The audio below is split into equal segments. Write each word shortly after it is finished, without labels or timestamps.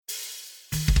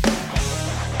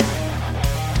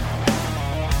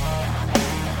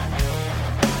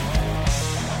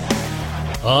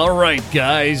All right,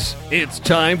 guys, it's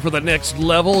time for the Next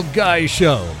Level Guy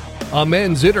Show, a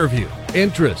men's interview,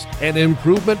 interest, and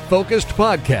improvement-focused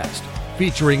podcast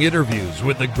featuring interviews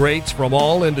with the greats from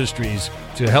all industries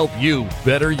to help you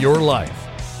better your life.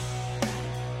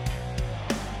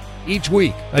 Each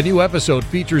week, a new episode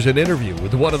features an interview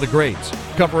with one of the greats,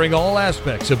 covering all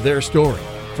aspects of their story,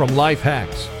 from life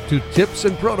hacks to tips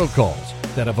and protocols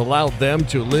that have allowed them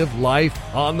to live life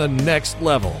on the next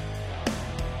level.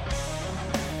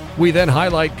 We then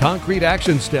highlight concrete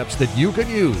action steps that you can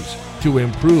use to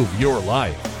improve your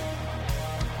life.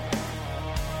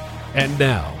 And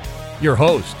now, your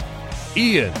host,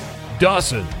 Ian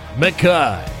Dawson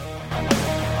Mackay.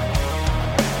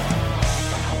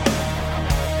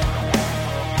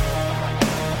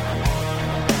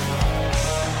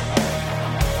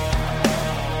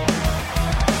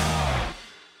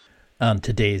 And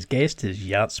today's guest is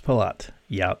Yats Palat.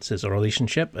 Yats is a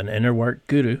relationship and inner work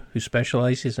guru who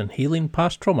specialises in healing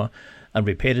past trauma and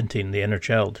reparenting the inner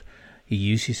child. He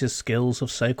uses his skills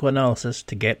of psychoanalysis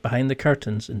to get behind the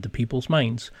curtains into people's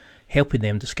minds, helping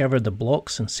them discover the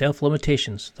blocks and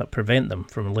self-limitations that prevent them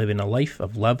from living a life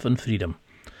of love and freedom.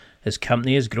 His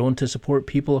company has grown to support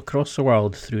people across the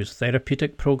world through his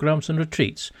therapeutic programs and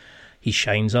retreats. He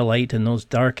shines a light in those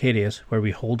dark areas where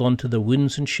we hold on to the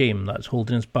wounds and shame that's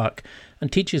holding us back,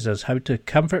 and teaches us how to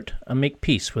comfort and make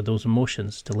peace with those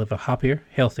emotions to live a happier,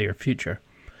 healthier future.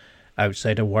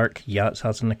 Outside of work, Yats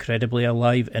has an incredibly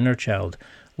alive inner child,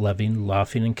 living,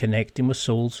 laughing and connecting with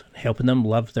souls, and helping them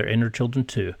love their inner children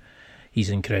too. He's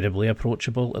incredibly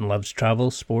approachable and loves travel,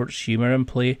 sports, humour and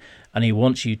play, and he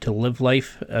wants you to live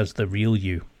life as the real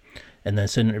you. In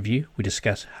this interview, we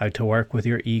discuss how to work with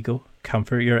your ego,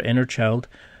 comfort your inner child,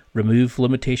 remove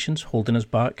limitations holding us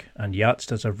back, and Yats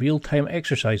does a real-time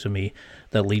exercise with me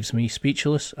that leaves me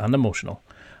speechless and emotional.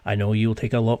 I know you'll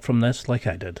take a lot from this like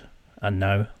I did. And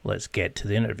now, let's get to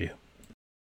the interview.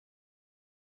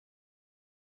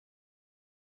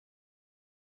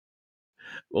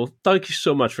 Well, thank you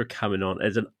so much for coming on.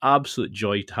 It's an absolute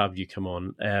joy to have you come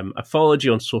on. I followed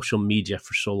you on social media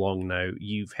for so long now.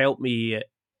 You've helped me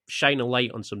shine a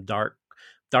light on some dark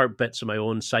bits of my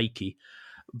own psyche,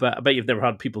 but I bet you've never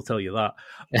had people tell you that.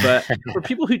 But for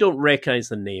people who don't recognize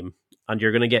the name, and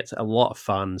you're going to get a lot of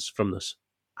fans from this,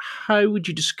 how would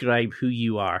you describe who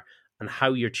you are and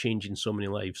how you're changing so many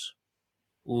lives?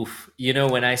 Oof.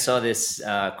 When I saw this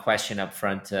question up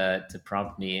front to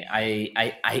prompt me,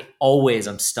 I always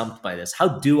am stumped by this. How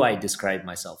do I describe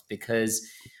myself? Because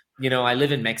I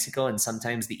live in Mexico, and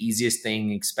sometimes the easiest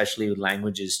thing, especially with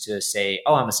language, is to say,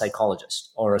 oh, I'm a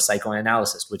psychologist or a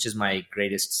psychoanalyst, which is my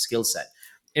greatest skill set,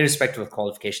 irrespective of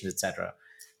qualifications, etc.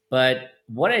 But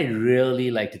what I really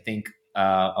like to think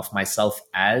of myself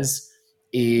as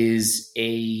is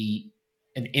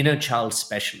an inner child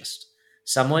specialist,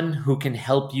 someone who can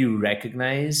help you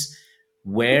recognize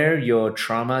where your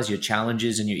traumas, your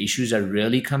challenges, and your issues are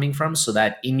really coming from, so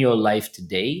that in your life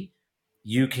today,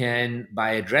 you can,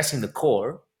 by addressing the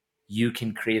core, you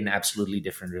can create an absolutely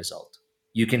different result.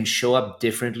 You can show up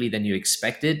differently than you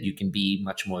expected. You can be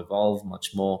much more evolved,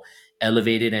 much more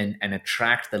elevated, and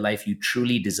attract the life you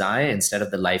truly desire instead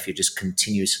of the life you're just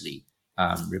continuously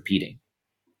repeating.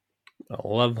 I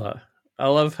love that. I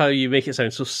love how you make it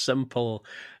sound so simple,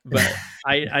 but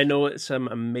I know it's some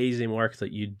amazing work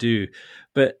that you do.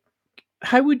 But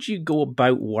how would you go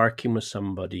about working with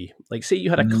somebody? Like, say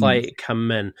you had a client come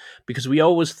in, because we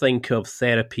always think of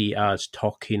therapy as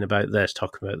talking about this,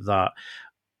 talking about that.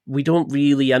 We don't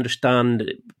really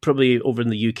understand, probably over in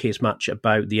the UK, as much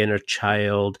about the inner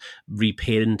child,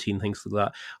 reparenting, things like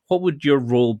that. What would your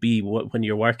role be when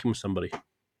you're working with somebody?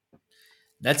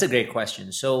 That's a great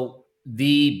question. So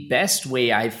the best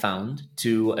way I've found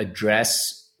to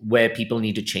address where people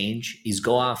need to change is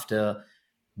go after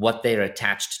what they're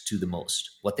attached to the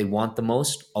most, what they want the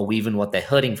most, or even what they're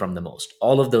hurting from the most.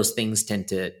 All of those things tend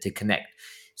to connect.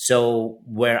 So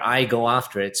where I go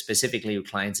after it specifically with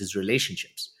clients is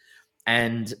relationships.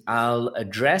 And I'll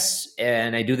address,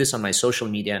 and I do this on my social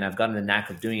media, and I've gotten the knack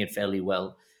of doing it fairly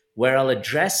well, where I'll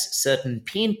address certain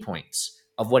pain points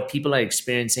of what people are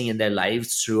experiencing in their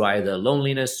lives through either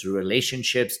loneliness, through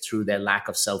relationships, through their lack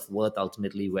of self-worth,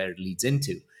 ultimately where it leads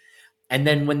into. And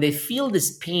then when they feel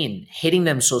this pain hitting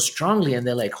them so strongly and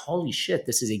they're like, holy shit,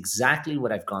 this is exactly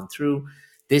what I've gone through.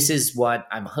 This is what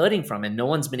I'm hurting from. And no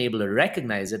one's been able to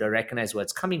recognize it or recognize where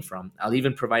it's coming from. I'll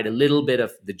even provide a little bit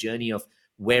of the journey of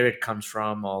where it comes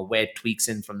from or where it tweaks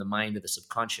in from the mind or the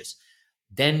subconscious.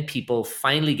 Then people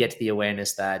finally get to the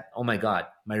awareness that, oh my God,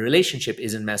 my relationship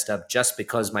isn't messed up just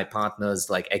because my partner's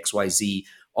like XYZ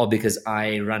or because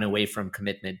I run away from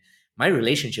commitment. my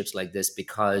relationship's like this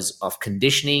because of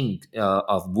conditioning,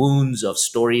 of wounds, of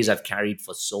stories I've carried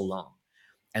for so long.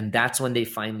 And that's when they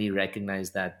finally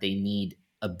recognize that they need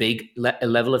a big a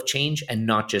level of change, and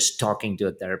not just talking to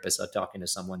a therapist or talking to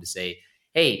someone to say,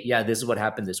 hey, yeah, this is what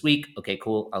happened this week. Okay,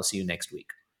 cool. I'll see you next week.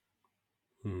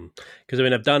 Because I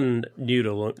mean, I've done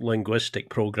neuro-linguistic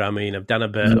programming, I've done a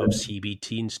bit of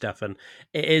CBT and stuff, and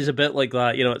it is a bit like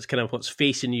that. It's kind of what's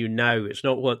facing you now. It's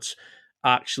not what's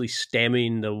actually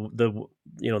stemming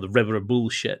the river of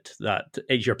bullshit that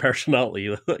is your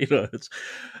personality.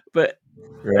 But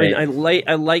Right. I mean,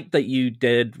 I like that you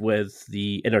did with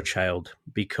the inner child,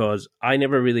 because I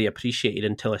never really appreciated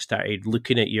until I started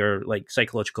looking at your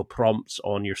psychological prompts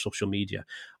on your social media,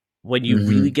 when you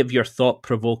really give your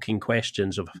thought-provoking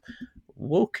questions of,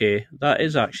 okay, that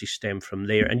is actually stemmed from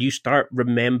there, and you start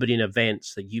remembering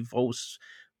events that you've always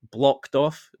blocked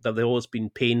off, that they've always been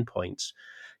pain points.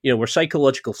 We're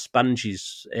psychological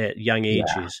sponges at young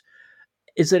ages.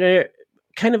 Is there a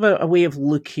kind of a way of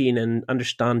looking and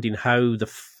understanding how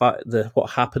what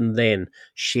happened then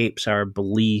shapes our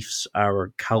beliefs,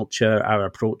 our culture, our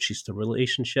approaches to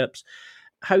relationships?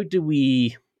 How do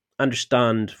we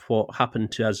understand what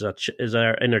happened to us as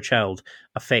our inner child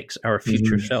affects our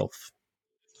future self?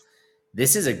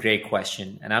 This is a great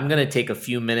question, and I'm going to take a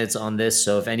few minutes on this.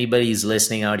 So if anybody's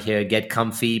listening out here, get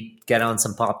comfy, get on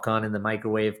some popcorn in the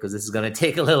microwave, because this is going to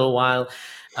take a little while.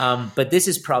 But this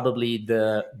is probably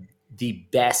the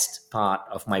best part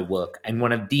of my work, and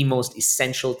one of the most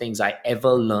essential things I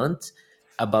ever learned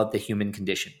about the human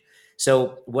condition.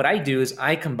 So what I do is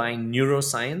I combine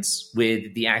neuroscience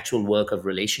with the actual work of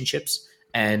relationships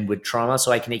and with trauma,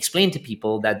 so I can explain to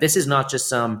people that this is not just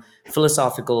some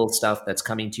philosophical stuff that's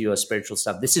coming to you or spiritual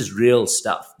stuff. This is real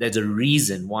stuff. There's a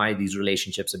reason why these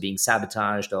relationships are being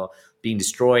sabotaged or being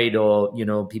destroyed,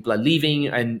 or people are leaving,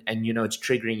 and it's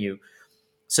triggering you.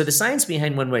 So the science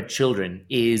behind when we're children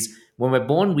is, when we're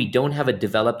born, we don't have a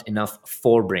developed enough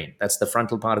forebrain. That's the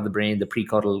frontal part of the brain, the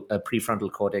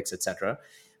prefrontal cortex, etc.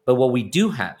 But what we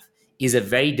do have is a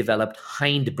very developed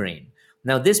hindbrain.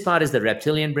 Now, this part is the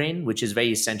reptilian brain, which is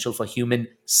very essential for human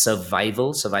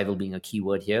survival being a key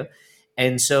word here.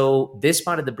 And so this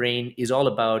part of the brain is all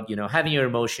about, having your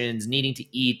emotions, needing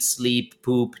to eat, sleep,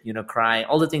 poop, cry,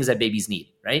 all the things that babies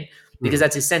need, right? Because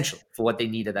that's essential for what they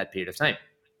need at that period of time.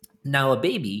 Now, a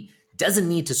baby doesn't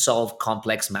need to solve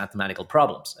complex mathematical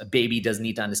problems. A baby doesn't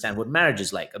need to understand what marriage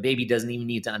is like. A baby doesn't even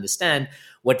need to understand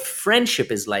what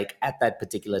friendship is like at that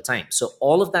particular time. So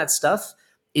all of that stuff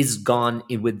is gone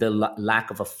with the lack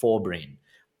of a forebrain.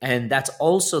 And that's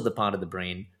also the part of the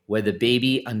brain where the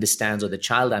baby understands, or the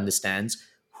child understands,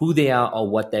 who they are or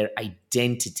what their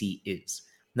identity is.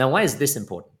 Now, why is this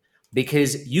important?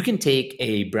 Because you can take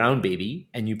a brown baby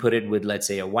and you put it with, let's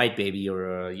say, a white baby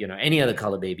or any other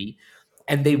color baby,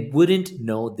 and they wouldn't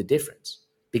know the difference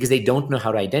because they don't know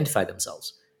how to identify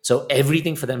themselves. So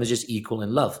everything for them is just equal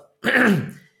in love.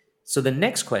 So the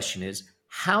next question is,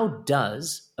 how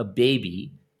does a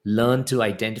baby learn to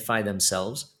identify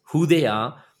themselves, who they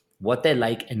are, what they're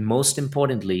like, and most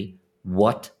importantly,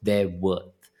 what they're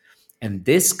worth? And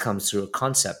this comes through a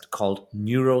concept called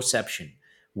neuroception,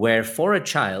 where for a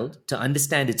child to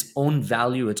understand its own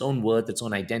value, its own worth, its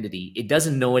own identity, it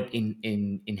doesn't know it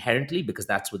inherently, because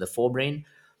that's with the forebrain.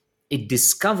 It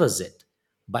discovers it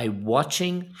by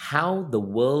watching how the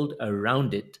world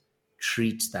around it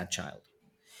treats that child.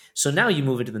 So now you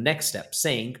move into the next step,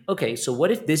 saying, okay, so what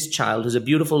if this child is a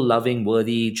beautiful, loving,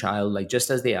 worthy child, like just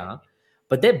as they are,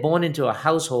 but they're born into a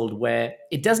household where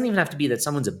it doesn't even have to be that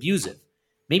someone's abusive.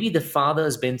 Maybe the father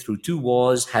has been through 2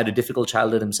 wars, had a difficult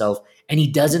childhood himself, and he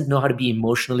doesn't know how to be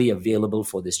emotionally available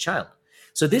for this child.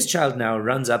 So this child now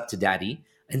runs up to daddy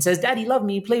and says, "Daddy, love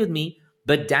me, play with me."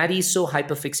 But daddy's so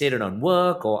hyperfixated on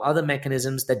work or other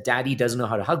mechanisms that daddy doesn't know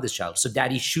how to hug this child. So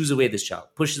daddy shoos away this child,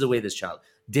 pushes away this child,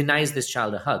 denies this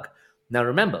child a hug. Now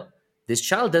remember, this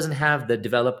child doesn't have the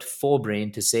developed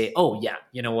forebrain to say, oh yeah,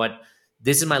 you know what?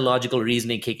 This is my logical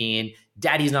reasoning kicking in.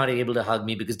 Daddy's not able to hug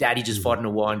me because daddy just fought in a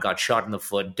war and got shot in the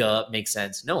foot. Duh, makes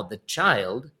sense. No, the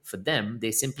child, for them, they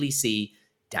simply see,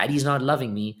 daddy's not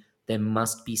loving me. There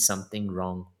must be something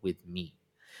wrong with me.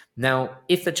 Now,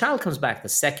 if the child comes back the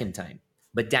second time,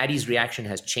 but daddy's reaction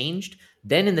has changed,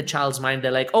 then in the child's mind,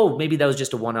 they're like, oh, maybe that was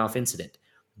just a one-off incident.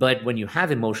 But when you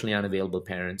have emotionally unavailable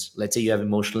parents, let's say you have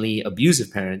emotionally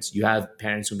abusive parents, you have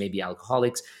parents who may be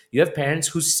alcoholics, you have parents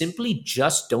who simply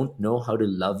just don't know how to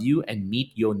love you and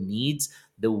meet your needs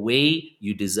the way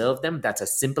you deserve them. That's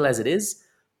as simple as it is.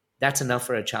 That's enough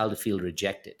for a child to feel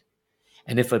rejected.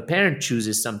 And if a parent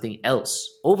chooses something else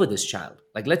over this child,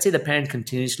 like let's say the parent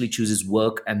continuously chooses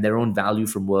work and their own value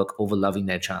from work over loving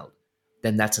their child,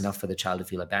 then that's enough for the child to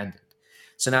feel abandoned.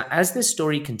 So now, as this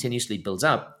story continuously builds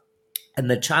up and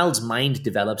the child's mind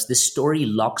develops, this story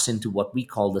locks into what we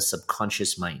call the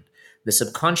subconscious mind. The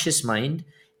subconscious mind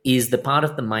is the part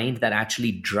of the mind that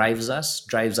actually drives us,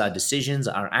 drives our decisions,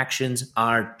 our actions,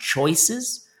 our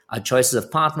choices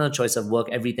of partner, choice of work,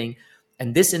 everything.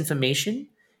 And this information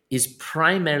is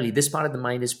primarily, this part of the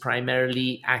mind is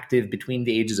primarily active between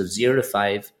the ages of 0 to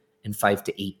 5 and 5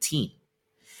 to 18.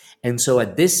 And so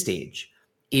at this stage,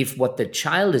 if what the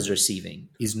child is receiving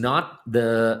is not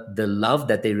the love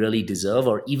that they really deserve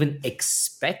or even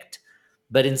expect,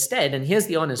 but instead, and here's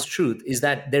the honest truth, is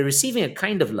that they're receiving a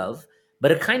kind of love,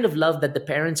 but a kind of love that the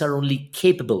parents are only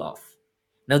capable of.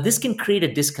 Now, this can create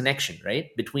a disconnection,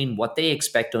 right, between what they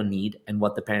expect or need and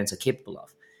what the parents are capable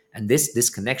of. And this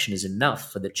disconnection is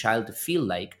enough for the child to feel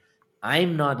like,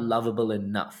 I'm not lovable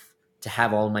enough to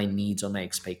have all my needs or my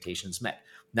expectations met.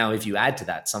 Now, if you add to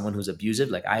that someone who's abusive,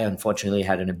 like I unfortunately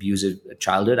had an abusive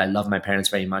childhood. I love my parents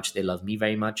very much. They love me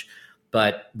very much.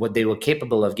 But what they were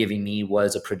capable of giving me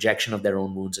was a projection of their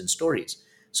own wounds and stories.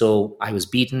 So I was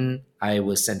beaten. I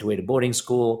was sent away to boarding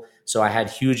school. So I had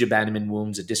huge abandonment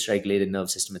wounds, a dysregulated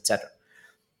nerve system, etc.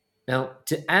 Now,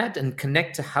 to add and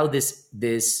connect to how this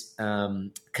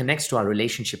connects to our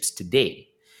relationships today,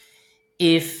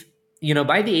 if,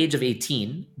 by the age of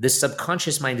 18, the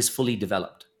subconscious mind is fully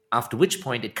developed, after which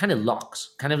point it kind of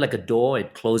locks, kind of like a door,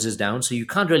 it closes down. So you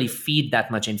can't really feed that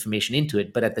much information into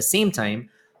it. But at the same time,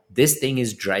 this thing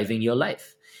is driving your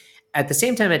life. At the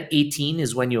same time, at 18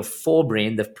 is when your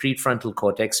forebrain, the prefrontal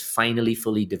cortex, finally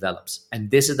fully develops. And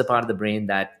this is the part of the brain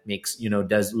that makes,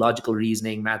 does logical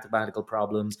reasoning, mathematical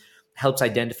problems, helps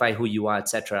identify who you are,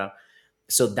 etc.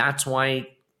 So that's why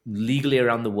legally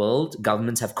around the world,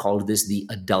 governments have called this the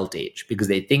adult age, because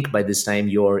they think by this time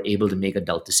you're able to make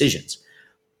adult decisions.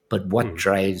 But what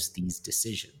drives these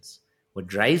decisions? What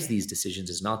drives these decisions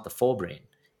is not the forebrain.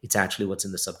 It's actually what's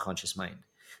in the subconscious mind.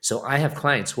 So I have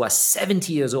clients who are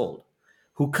 70 years old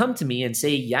who come to me and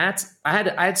say, Yats, I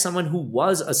had someone who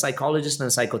was a psychologist and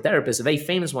a psychotherapist, a very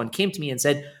famous one, came to me and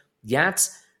said,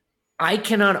 Yats, I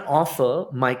cannot offer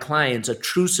my clients a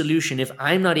true solution if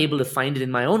I'm not able to find it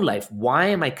in my own life. Why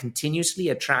am I continuously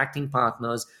attracting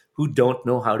partners who don't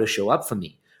know how to show up for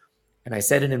me? And I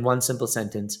said it in one simple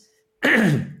sentence.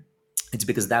 It's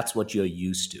because that's what you're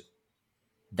used to.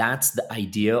 That's the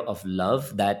idea of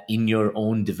love that in your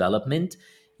own development,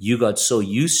 you got so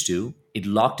used to, it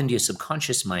locked into your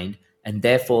subconscious mind. And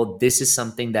therefore, this is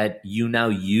something that you now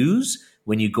use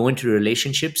when you go into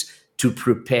relationships to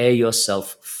prepare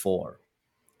yourself for.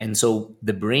 And so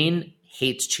the brain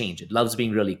hates change. It loves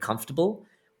being really comfortable.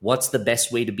 What's the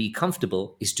best way to be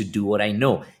comfortable is to do what I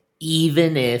know.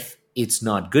 Even if it's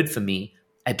not good for me,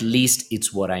 at least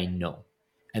it's what I know.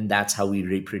 And that's how we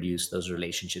reproduce those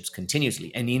relationships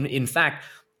continuously. And in fact,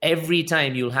 every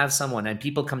time you'll have someone and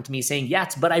people come to me saying,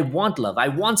 Yats, but I want love. I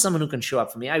want someone who can show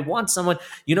up for me. I want someone,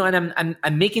 and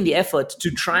I'm making the effort to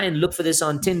try and look for this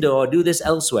on Tinder or do this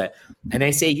elsewhere. And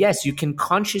I say, yes, you can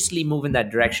consciously move in that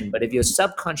direction. But if your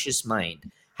subconscious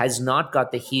mind has not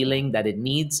got the healing that it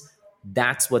needs,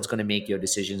 that's what's going to make your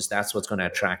decisions. That's what's going to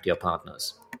attract your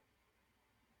partners.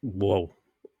 Whoa.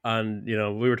 And,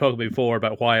 we were talking before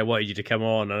about why I wanted you to come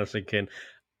on. And I was thinking,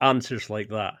 answers like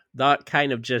that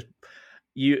kind of just,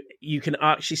 you can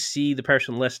actually see the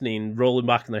person listening rolling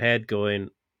back in their head going,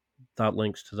 that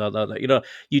links to that.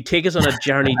 You take us on a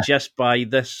journey just by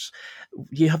this.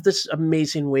 You have this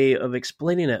amazing way of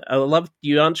explaining it. I love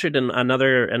you answered in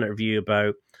another interview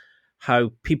about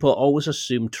how people always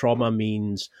assume trauma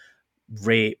means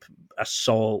rape,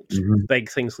 assault,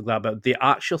 big things like that. But the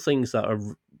actual things that are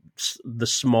the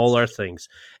smaller things,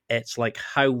 it's like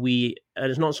how and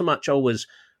it's not so much always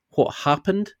what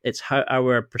happened, it's how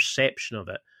our perception of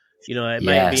it. It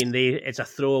might be it's a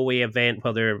throwaway event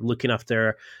where they're looking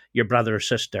after your brother or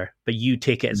sister, but you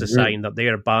take it as a sign that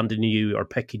they're abandoning you or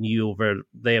picking you over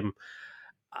them.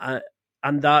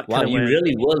 And that wow, you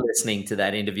really were listening to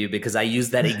that interview, because I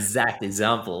used that exact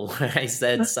example where I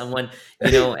said someone,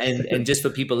 and just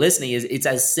for people listening, it's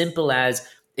as simple as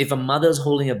if a mother's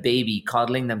holding a baby,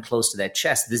 coddling them close to their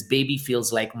chest, this baby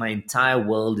feels like my entire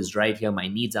world is right here. My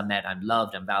needs are met. I'm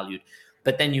loved. I'm valued.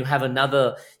 But then you have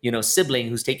another, sibling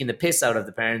who's taking the piss out of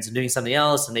the parents and doing something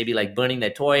else, and maybe like burning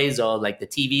their toys or like the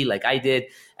TV, like I did.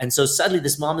 And so suddenly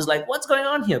this mom is like, what's going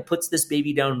on here? Puts this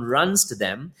baby down, runs to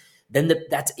them. Then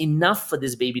that's enough for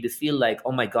this baby to feel like,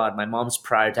 oh my God, my mom's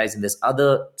prioritizing this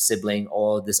other sibling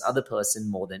or this other person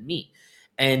more than me.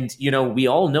 And, we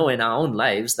all know in our own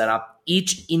lives that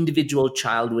each individual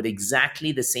child with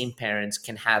exactly the same parents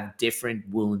can have different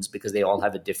wounds because they all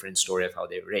have a different story of how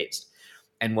they were raised.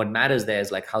 And what matters there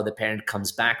is like how the parent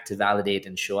comes back to validate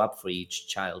and show up for each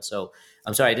child. So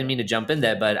I'm sorry, I didn't mean to jump in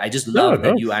there, but I just No, love that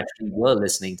no. you actually were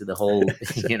listening to the whole,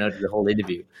 to the whole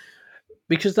interview.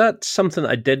 Because that's something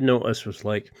that I did notice was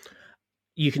like,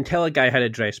 you can tell a guy how to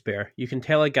dress better. You can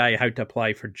tell a guy how to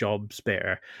apply for jobs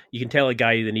better. You can tell a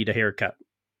guy they need a haircut.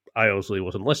 I obviously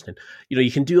wasn't listening.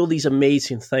 You can do all these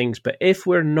amazing things, but if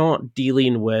we're not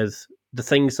dealing with the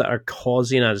things that are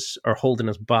causing us or holding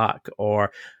us back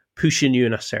or pushing you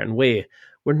in a certain way,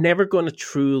 we're never going to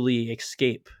truly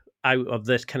escape out of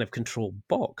this kind of control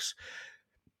box.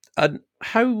 And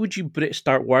how would you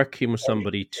start working with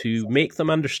somebody to make them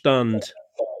understand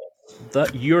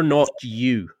that you're not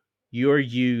you? You're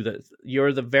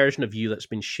the version of you that's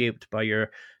been shaped by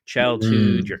your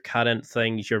childhood, your current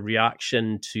things, your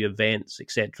reaction to events,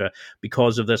 etc.,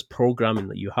 because of this programming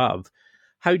that you have.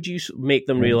 How do you make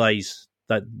them realize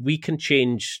that we can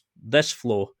change this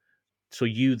flow so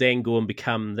you then go and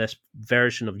become this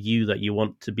version of you that you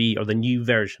want to be, or the new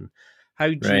version? How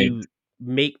do Right. you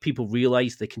make people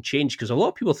realize they can change? Because a lot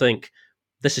of people think,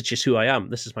 this is just who I am,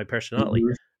 this is my personality.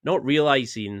 Not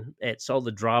realizing it's all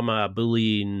the drama,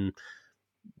 bullying,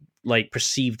 like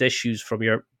perceived issues from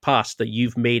your past that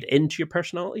you've made into your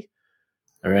personality.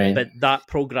 All right. But that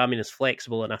programming is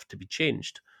flexible enough to be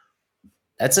changed.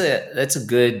 That's a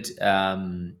good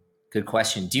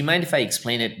question. Do you mind if I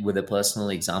explain it with a personal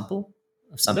example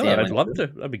of something No, I I'd went love through?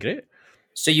 to. That'd be great.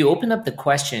 So you open up the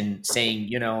question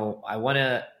saying,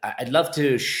 I'd love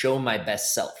to show my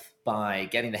best self by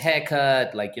getting the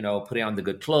haircut, like, putting on the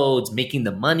good clothes, making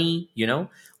the money,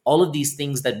 all of these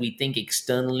things that we think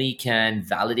externally can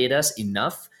validate us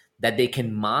enough that they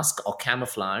can mask or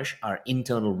camouflage our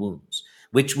internal wounds,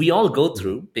 which we all go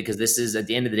through, because this is, at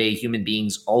the end of the day, human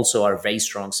beings also are a very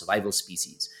strong survival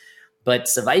species. But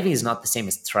surviving is not the same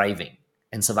as thriving.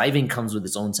 And surviving comes with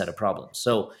its own set of problems.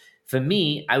 So for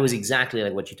me, I was exactly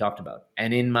like what you talked about.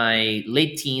 And in my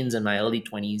late teens and my early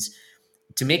 20s,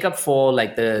 to make up for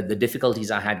like the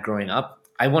difficulties I had growing up,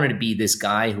 I wanted to be this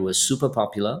guy who was super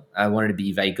popular. I wanted to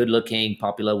be very good looking,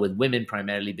 popular with women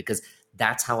primarily, because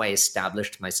that's how I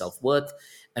established my self-worth.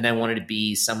 And I wanted to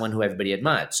be someone who everybody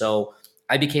admired. So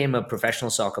I became a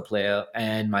professional soccer player,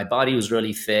 and my body was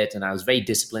really fit and I was very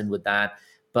disciplined with that.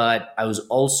 But I was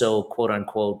also, quote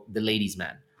unquote, the ladies'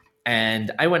 man.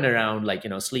 And I went around like,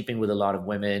 sleeping with a lot of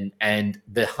women. And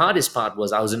the hardest part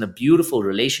was I was in a beautiful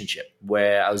relationship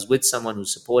where I was with someone who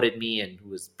supported me and who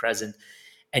was present.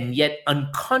 And yet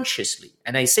unconsciously,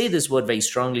 and I say this word very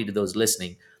strongly to those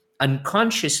listening,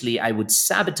 unconsciously, I would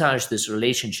sabotage this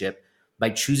relationship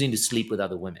by choosing to sleep with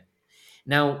other women.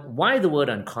 Now, why the word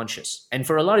unconscious? And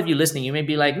for a lot of you listening, you may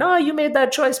be like, no, you made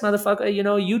that choice, motherfucker.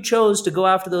 You chose to go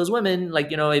after those women. Like,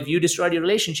 if you destroyed your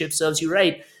relationship, serves you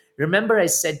right. Remember, I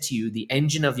said to you, the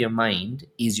engine of your mind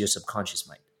is your subconscious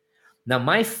mind. Now,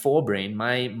 my forebrain,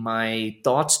 my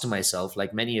thoughts to myself,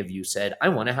 like many of you said, I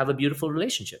want to have a beautiful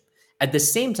relationship. At the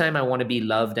same time, I want to be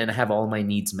loved and have all my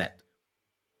needs met.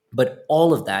 But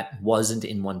all of that wasn't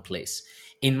in one place.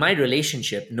 In my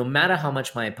relationship, no matter how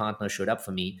much my partner showed up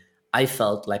for me, I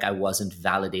felt like I wasn't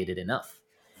validated enough.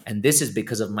 And this is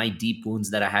because of my deep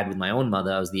wounds that I had with my own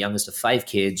mother. I was the youngest of 5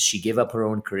 kids. She gave up her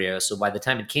own career. So by the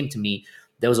time it came to me,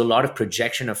 there was a lot of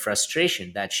projection of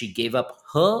frustration that she gave up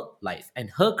her life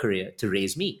and her career to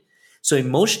raise me. So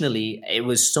emotionally, it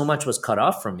was so much was cut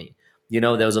off from me.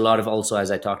 There was a lot of also,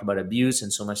 as I talked about, abuse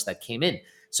and so much that came in.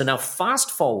 So now fast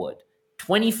forward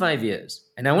 25 years,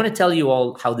 and I want to tell you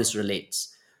all how this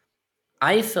relates.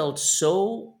 I felt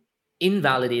so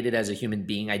invalidated as a human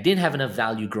being. I didn't have enough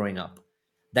value growing up,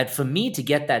 that for me to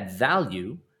get that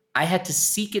value, I had to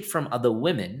seek it from other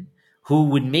women who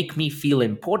would make me feel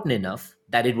important enough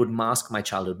that it would mask my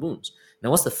childhood wounds. Now,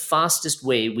 what's the fastest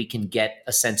way we can get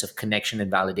a sense of connection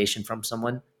and validation from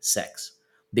someone? Sex.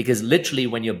 Because literally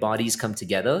when your bodies come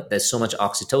together, there's so much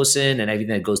oxytocin and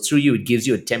everything that goes through you. It gives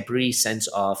you a temporary sense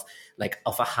of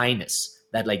a highness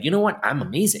that like, you know what? I'm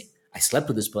amazing. I slept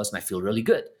with this person. I feel really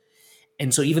good.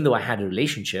 And so even though I had a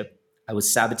relationship, I was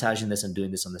sabotaging this and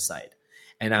doing this on the side.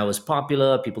 And I was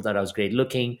popular. People thought I was great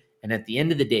looking. And at the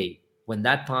end of the day, when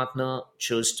that partner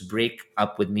chose to break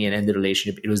up with me and end the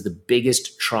relationship, it was the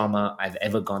biggest trauma I've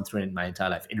ever gone through in my entire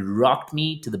life. It rocked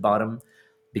me to the bottom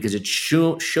because it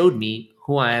showed me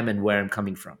who I am and where I'm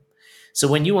coming from. So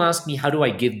when you ask me, how do I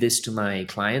give this to my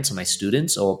clients or my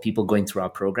students or people going through our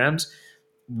programs,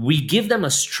 we give them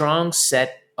a strong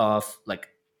set of like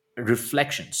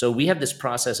reflection. So we have this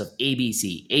process of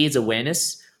ABC. A is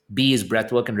awareness. B is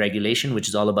breathwork and regulation, which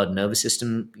is all about nervous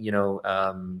system,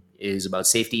 is about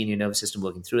safety in your nervous system,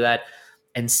 working through that.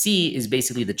 And C is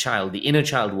basically the inner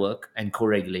child work and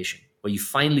co-regulation, where you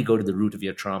finally go to the root of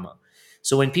your trauma.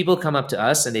 So when people come up to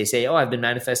us and they say, oh, I've been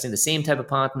manifesting the same type of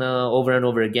partner over and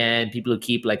over again, people who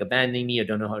keep like abandoning me or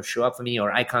don't know how to show up for me,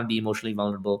 or I can't be emotionally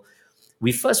vulnerable,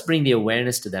 we first bring the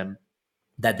awareness to them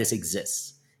that this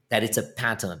exists, that it's a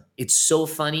pattern. It's so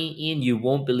funny, Ian, you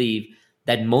won't believe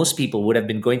that most people would have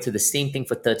been going through the same thing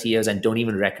for 30 years and don't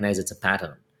even recognize it's a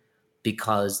pattern,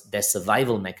 because their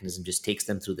survival mechanism just takes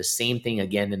them through the same thing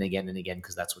again and again and again,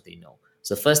 because that's what they know.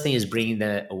 So the first thing is bringing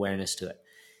the awareness to it.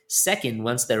 Second,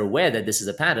 once they're aware that this is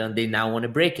a pattern, they now want to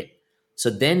break it. So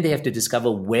then they have to discover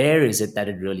where is it that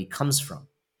it really comes from.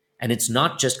 And it's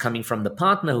not just coming from the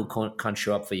partner who can't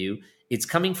show up for you. It's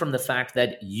coming from the fact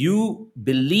that you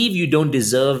believe you don't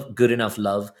deserve good enough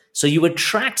love, so you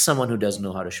attract someone who doesn't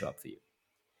know how to show up for you.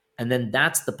 And then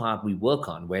that's the part we work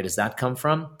on. Where does that come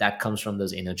from? That comes from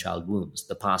those inner child wounds,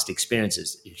 the past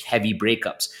experiences, heavy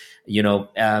breakups.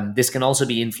 This can also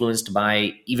be influenced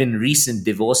by even recent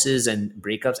divorces and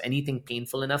breakups. Anything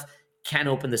painful enough can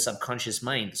open the subconscious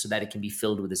mind so that it can be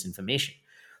filled with this information.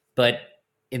 But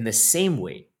in the same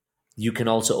way, you can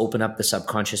also open up the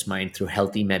subconscious mind through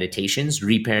healthy meditations,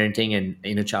 reparenting and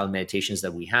inner child meditations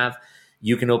that we have.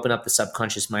 You can open up the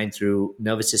subconscious mind through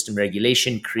nervous system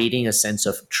regulation, creating a sense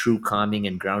of true calming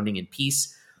and grounding and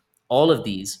peace. All of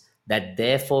these that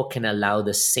therefore can allow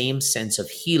the same sense of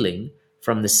healing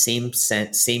from the same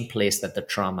place that the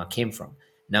trauma came from.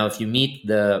 Now, if you meet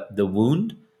the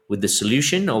wound with the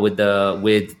solution, or with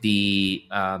the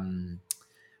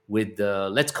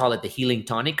let's call it the healing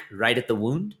tonic right at the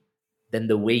wound, then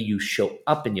the way you show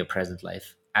up in your present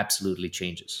life absolutely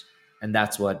changes. And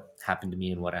that's what happened to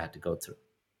me and what I had to go through.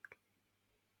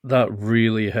 That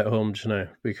really hit home just now,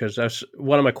 because that's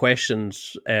one of my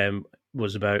questions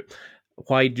was about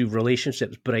why do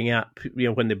relationships bring up,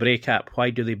 when they break up,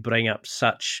 why do they bring up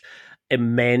such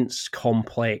immense,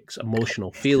 complex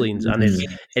emotional feelings? And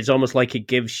it's almost like it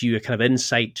gives you a kind of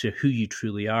insight to who you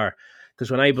truly are. Because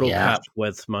when I broke up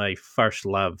with my first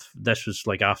love, this was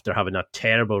like after having a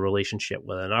terrible relationship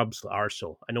with an absolute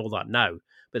arsehole. I know that now.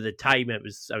 But at the time, I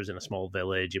was in a small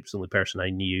village. It was the only person I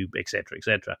knew, etc.,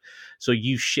 etc. So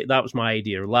that was my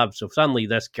idea of love. So suddenly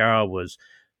this girl was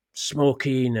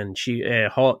smoking and she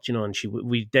hot, and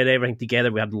we did everything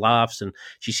together. We had laughs and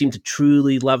she seemed to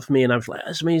truly love me. And I was like,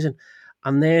 that's amazing.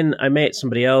 And then I met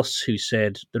somebody else who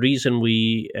said the reason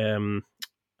I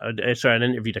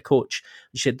interviewed a coach.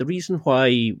 She said the reason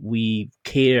why we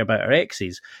care about our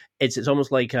exes is it's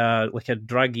almost like a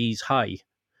druggie's high.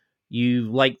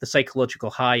 You like the psychological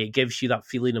high. It gives you that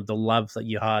feeling of the love that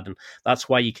you had, and that's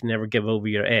why you can never give over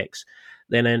your ex.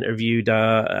 Then I interviewed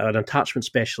an attachment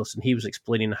specialist, and he was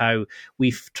explaining how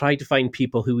we've tried to find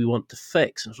people who we want to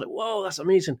fix. And I was like, whoa, that's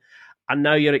amazing. And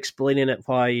now you're explaining it,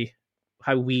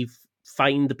 how we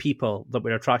find the people that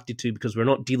we're attracted to because we're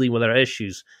not dealing with our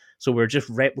issues. So we're just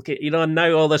replicating, and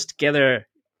now all this together,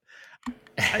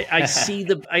 I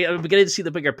I'm beginning to see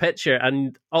the bigger picture.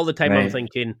 And all the time I'm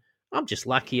thinking, I'm just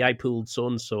lucky I pulled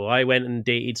so-and-so. I went and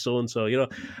dated so-and-so.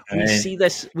 We see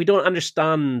this, we don't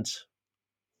understand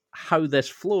how this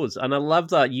flows. And I love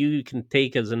that you can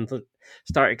take us and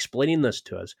start explaining this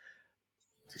to us.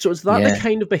 So is that the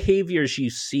kind of behaviors you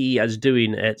see as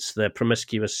doing? It's the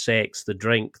promiscuous sex, the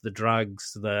drink, the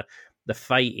drugs, the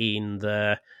fighting,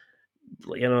 the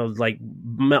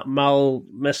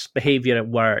misbehavior at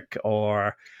work,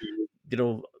 or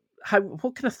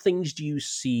what kind of things do you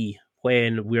see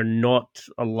when we're not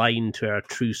aligned to our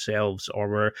true selves, or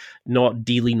we're not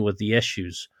dealing with the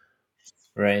issues?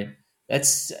 Right.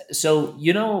 That's so,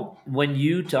 when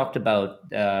you talked about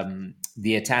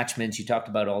the attachments, you talked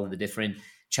about all of the different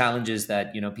challenges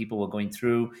that, people were going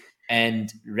through,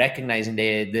 and recognizing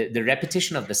the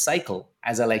repetition of the cycle.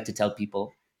 As I like to tell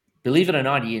people, believe it or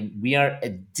not, Ian, we are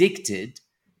addicted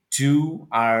to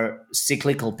our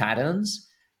cyclical patterns,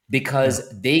 because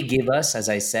they give us, as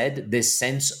I said, this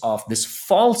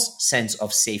false sense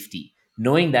of safety,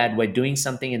 knowing that we're doing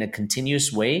something in a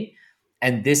continuous way,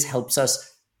 and this helps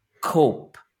us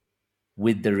cope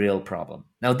with the real problem.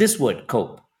 Now, this word,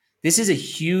 cope, this is a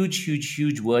huge, huge,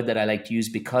 huge word that I like to use,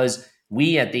 because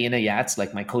we at the Inner Yats,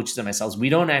 like my coaches and myself, we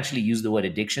don't actually use the word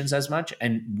addictions as much.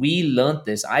 And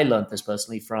I learned this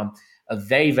personally from a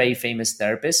very, very famous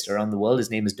therapist around the world. His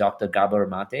name is Dr. Gabor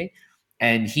Mate.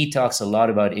 And he talks a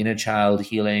lot about inner child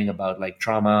healing, about like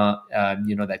trauma,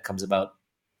 that comes about.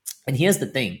 And here's the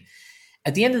thing.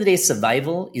 At the end of the day,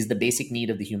 survival is the basic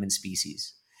need of the human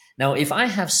species. Now, if I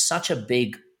have such a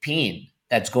big pain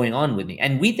that's going on with me,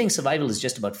 and we think survival is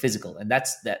just about physical, and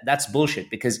that's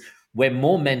bullshit, because we're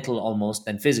more mental almost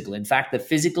than physical. In fact, the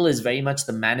physical is very much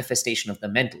the manifestation of the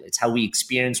mental. It's how we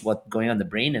experience what's going on in the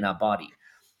brain and our body.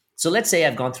 So let's say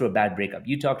I've gone through a bad breakup.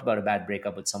 You talked about a bad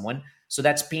breakup with someone. So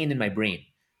that's pain in my brain.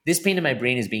 This pain in my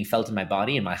brain is being felt in my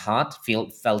body, in my heart,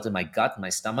 felt in my gut, in my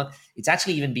stomach. It's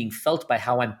actually even being felt by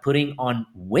how I'm putting on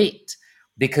weight,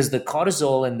 because the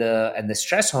cortisol and the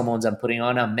stress hormones I'm putting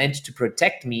on are meant to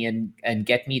protect me and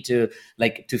get me to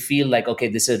feel like, okay,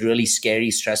 this is a really scary,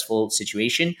 stressful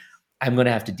situation. I'm going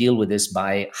to have to deal with this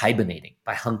by hibernating,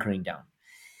 by hunkering down.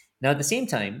 Now, at the same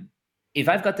time, if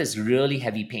I've got this really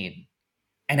heavy pain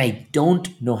and I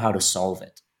don't know how to solve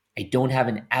it, I don't have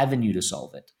an avenue to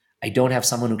solve it, I don't have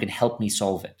someone who can help me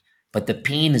solve it, but the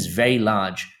pain is very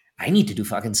large, I need to do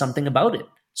fucking something about it.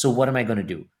 So what am I going to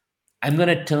do? I'm going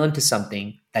to turn to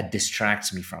something that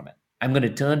distracts me from it. I'm going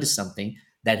to turn to something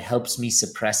that helps me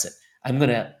suppress it. I'm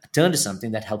going to turn to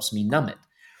something that helps me numb it.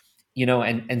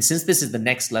 And since this is the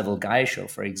next level guy show,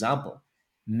 for example,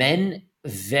 men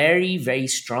very, very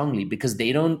strongly, because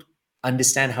they don't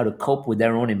understand how to cope with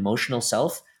their own emotional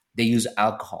self, they use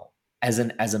alcohol as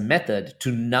a method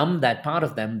to numb that part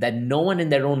of them that no one in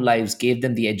their own lives gave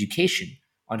them the education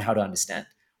on how to understand.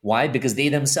 Why? Because they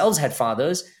themselves had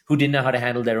fathers who didn't know how to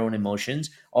handle their own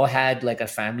emotions, or had like a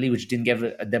family which didn't give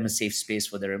them a safe space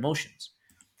for their emotions.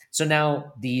 So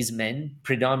now these men,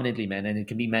 predominantly men, and it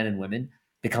can be men and women,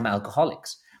 become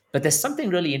alcoholics. But there's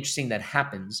something really interesting that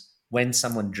happens when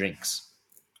someone drinks.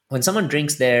 When someone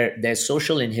drinks, their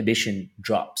social inhibition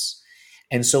drops.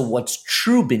 And so what's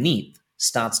true beneath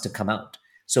starts to come out.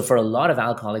 So for a lot of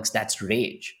alcoholics, that's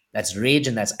rage. That's rage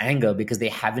and that's anger, because they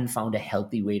haven't found a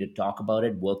healthy way to talk about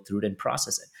it, work through it, and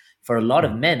process it. For a lot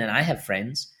of men, and I have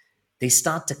friends, they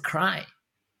start to cry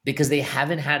because they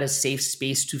haven't had a safe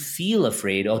space to feel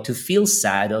afraid, or to feel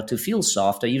sad, or to feel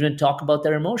soft, or even talk about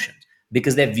their emotions,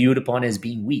 because they're viewed upon as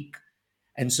being weak.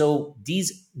 And so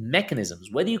these mechanisms,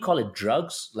 whether you call it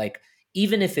drugs, like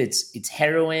even if it's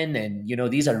heroin, and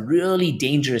these are really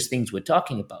dangerous things we're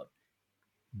talking about,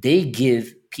 they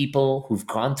give people who've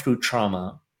gone through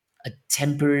trauma a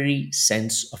temporary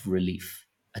sense of relief,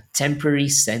 a temporary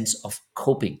sense of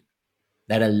coping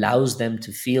that allows them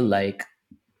to feel like,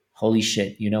 holy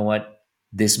shit, you know what?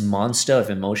 This monster of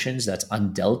emotions that's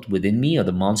undealt within me, or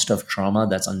the monster of trauma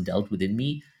that's undealt within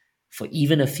me, for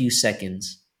even a few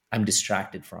seconds, I'm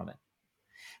distracted from it.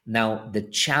 Now, the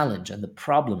challenge and the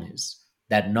problem is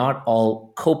that not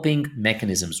all coping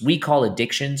mechanisms, we call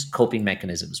addictions coping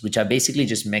mechanisms, which are basically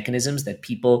just mechanisms that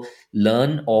people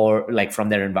learn, or like from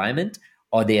their environment,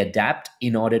 or they adapt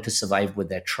in order to survive with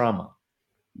their trauma.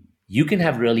 You can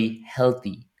have really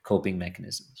healthy coping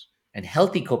mechanisms. And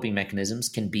healthy coping mechanisms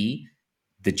can be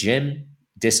the gym,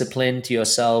 discipline to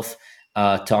yourself,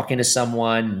 talking to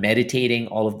someone, meditating,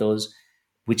 all of those,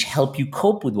 which help you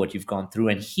cope with what you've gone through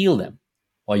and heal them.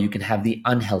 Or you can have the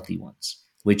unhealthy ones,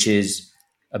 which is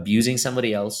abusing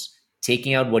somebody else,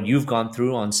 taking out what you've gone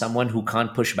through on someone who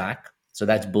can't push back. So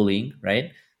that's bullying,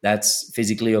 right? That's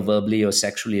physically or verbally or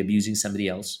sexually abusing somebody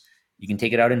else. You can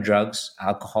take it out in drugs,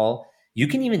 alcohol. You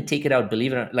can even take it out,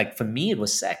 believe it or not, like for me, it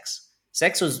was sex.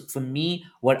 Sex was, for me,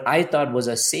 what I thought was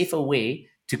a safer way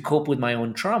to cope with my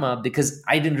own trauma, because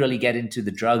I didn't really get into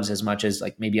the drugs as much as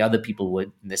like maybe other people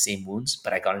would in the same wounds,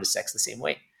 but I got into sex the same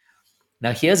way.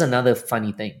 Now, here's another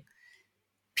funny thing.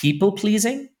 People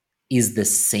pleasing is the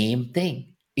same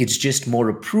thing. It's just more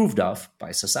approved of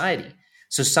by society.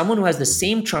 So someone who has the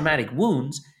same traumatic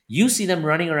wounds, you see them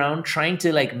running around trying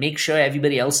to like make sure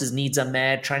everybody else's needs are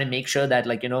met, trying to make sure that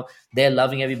they're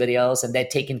loving everybody else and they're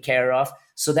taken care of,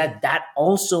 so that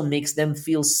also makes them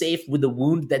feel safe with the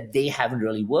wound that they haven't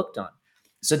really worked on.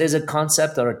 So there's a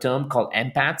concept or a term called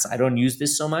empaths. I don't use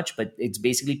this so much, but it's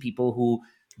basically people who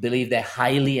believe they're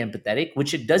highly empathetic,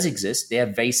 which it does exist. They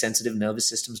have very sensitive nervous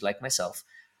systems like myself.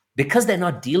 Because they're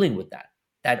not dealing with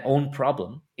that own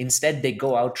problem, instead they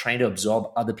go out trying to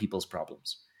absorb other people's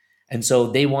problems. And so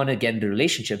they want to get into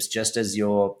relationships, just as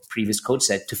your previous coach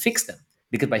said, to fix them.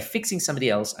 Because by fixing somebody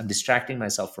else, I'm distracting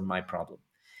myself from my problem.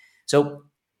 So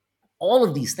all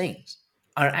of these things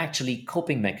are actually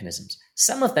coping mechanisms.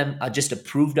 Some of them are just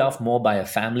approved of more by a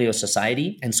family or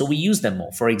society, and so we use them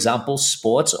more. For example,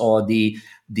 sports, or the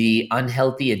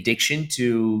unhealthy addiction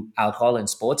to alcohol and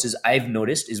sports, is, I've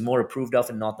noticed, is more approved of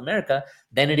in North America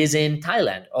than it is in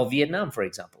Thailand or Vietnam, for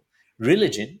example.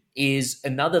 Religion is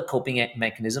another coping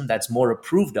mechanism that's more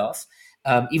approved of,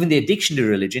 even the addiction to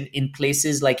religion, in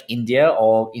places like India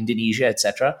or Indonesia,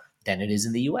 etc., than it is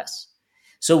in the US.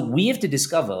 So we have to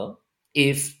discover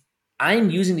if I'm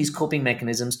using these coping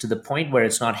mechanisms to the point where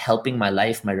it's not helping my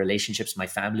life, my relationships, my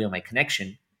family, or my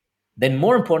connection, then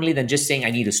more importantly than just saying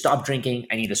I need to stop drinking,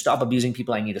 I need to stop abusing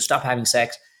people, I need to stop having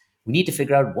sex, we need to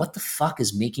figure out what the fuck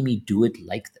is making me do it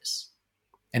like this.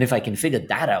 And if I can figure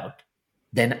that out,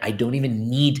 then I don't even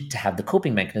need to have the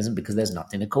coping mechanism because there's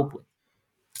nothing to cope with.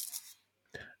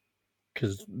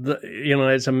 Because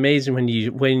it's amazing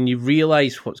when you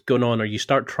realize what's going on, or you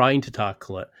start trying to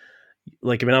tackle it.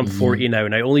 Like, I mean, I'm 40 now,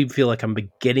 and I only feel like I'm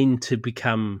beginning to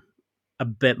become a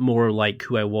bit more like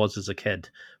who I was as a kid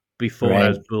before I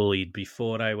was bullied,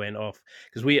 before I went off.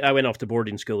 Because I went off to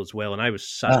boarding school as well, and I was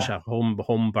such a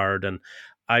home bird, and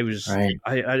I was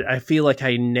I feel like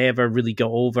I never really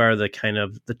got over the kind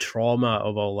of the trauma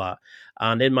of all that.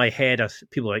 And in my head,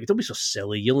 people are like, "Don't be so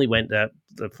silly. You only went there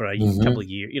for a couple of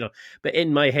years, But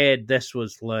in my head, this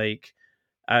was like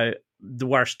the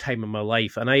worst time of my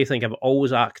life, and I think I've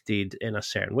always acted in a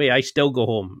certain way. I still go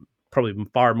home probably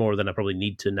far more than I probably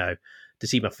need to now to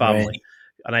see my family,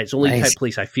 and it's only the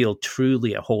place I feel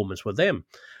truly at home is with them.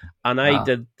 And I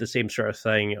did the same sort of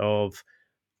thing of,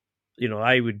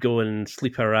 I would go and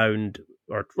sleep around,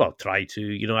 or try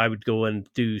to, I would go and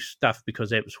do stuff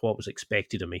because it was what was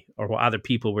expected of me, or what other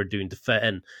people were doing to fit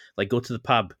in, like go to the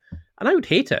pub, and I would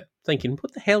hate it, thinking,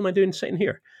 what the hell am I doing sitting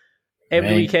here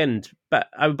every weekend? But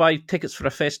I would buy tickets for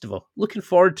a festival, looking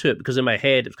forward to it because in my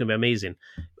head it's going to be amazing.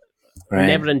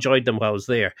 Never enjoyed them while I was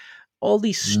there. All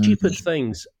these stupid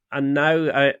things, and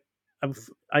now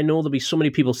I know there'll be so many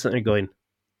people sitting there going,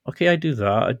 "Okay, I do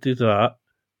that.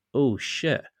 Oh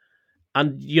shit!"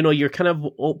 And you're kind of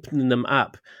opening them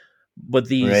up with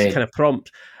these kind of prompts.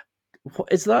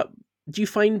 Is that? Do you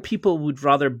find people would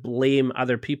rather blame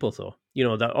other people though?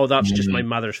 That's just my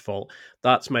mother's fault.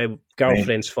 That's my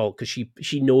girlfriend's fault because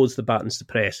she knows the buttons to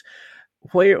press.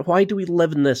 Why do we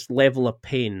live in this level of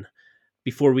pain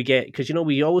before we get? Because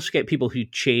we always get people who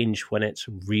change when it's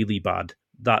really bad.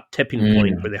 That tipping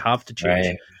point where they have to change.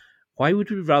 Right. Why would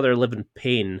we rather live in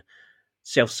pain,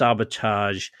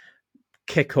 self-sabotage,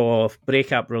 kick off,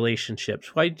 break up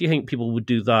relationships? Why do you think people would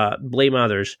do that, blame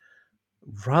others,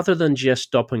 rather than just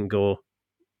stop and go,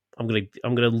 I'm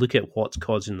gonna look at what's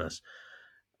causing this?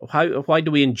 Why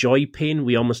do we enjoy pain?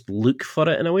 We almost look for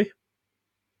it in a way.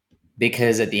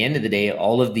 Because at the end of the day,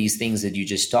 all of these things that you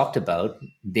just talked about,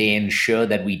 they ensure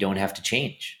that we don't have to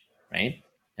change, right?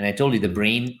 And I told you the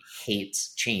brain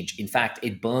hates change. In fact,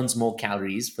 it burns more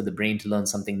calories for the brain to learn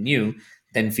something new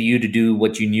than for you to do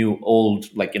what you knew old,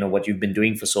 like, what you've been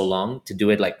doing for so long, to do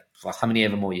it like for how many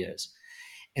ever more years.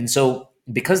 And so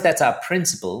because that's our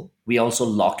principle, we also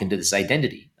lock into this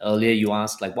identity. Earlier you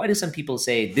asked, like, why do some people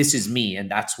say this is me and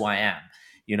that's who I am?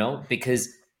 Because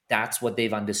that's what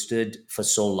they've understood for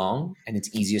so long, and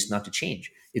it's easiest not to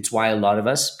change. It's why a lot of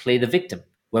us play the victim,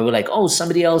 where we're like, oh,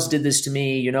 somebody else did this to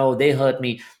me, they hurt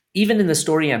me. Even in the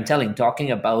story I'm telling, talking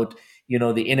about,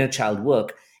 the inner child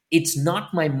work, it's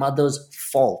not my mother's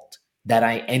fault that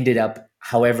I ended up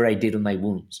however I did with my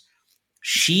wounds.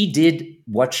 She did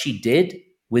what she did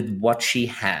with what she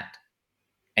had,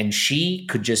 and she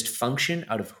could just function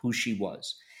out of who she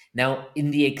was. Now,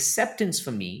 in the acceptance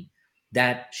for me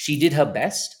that she did her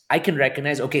best, I can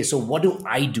recognize, okay, so what do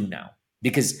I do now?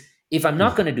 Because if I'm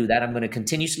not going to do that, I'm going to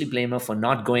continuously blame her for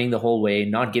not going the whole way,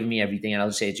 not giving me everything. And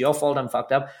I'll say, it's your fault, I'm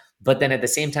fucked up. But then at the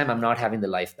same time, I'm not having the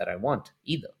life that I want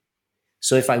either.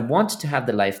 So if I want to have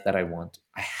the life that I want,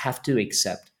 I have to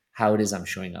accept how it is I'm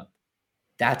showing up.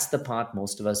 That's the part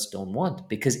most of us don't want.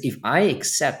 Because if I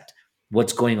accept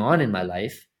what's going on in my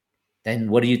life,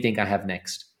 then what do you think I have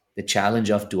next? The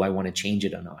challenge of, do I want to change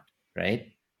it or not, right?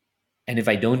 And if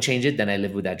I don't change it, then I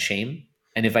live with that shame.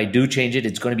 And if I do change it,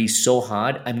 it's going to be so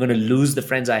hard. I'm going to lose the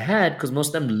friends I had because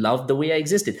most of them loved the way I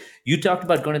existed. You talked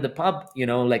about going to the pub,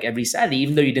 like every Saturday,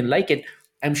 even though you didn't like it.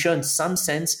 I'm sure in some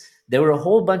sense, there were a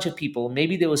whole bunch of people,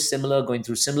 maybe they were similar, going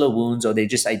through similar wounds, or they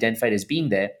just identified as being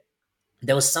there.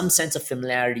 There was some sense of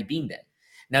familiarity being there.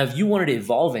 Now, if you wanted to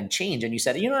evolve and change and you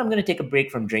said, I'm going to take a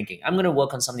break from drinking, I'm going to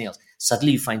work on something else,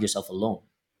 suddenly you find yourself alone.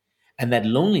 And that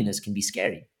loneliness can be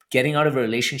scary. Getting out of a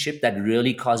relationship that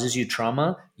really causes you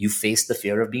trauma, you face the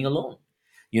fear of being alone.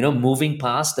 Moving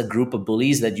past a group of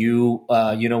bullies that you,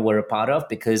 were a part of,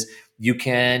 because you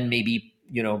can maybe,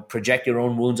 project your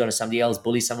own wounds onto somebody else,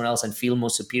 bully someone else and feel more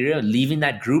superior. Leaving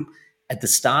that group at the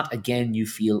start, again, you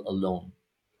feel alone.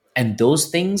 And those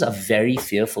things are very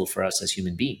fearful for us as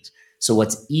human beings. So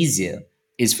what's easier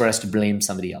is for us to blame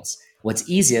somebody else. What's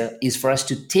easier is for us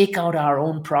to take out our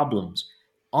own problems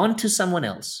onto someone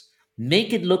else,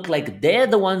 make it look like they're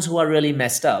the ones who are really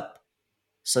messed up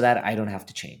so that I don't have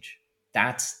to change.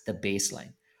 That's the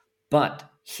baseline. But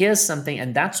here's something,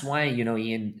 and that's why,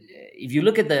 Ian, if you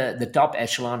look at the top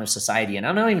echelon of society, and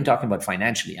I'm not even talking about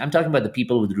financially, I'm talking about the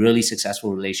people with really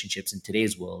successful relationships in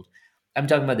today's world. I'm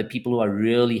talking about the people who are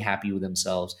really happy with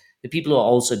themselves, the people who are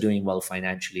also doing well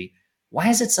financially. Why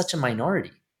is it such a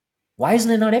minority? Why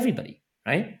isn't it not everybody,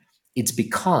 right? It's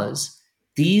because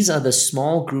These are the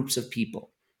small groups of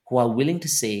people who are willing to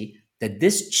say that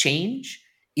this change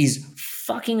is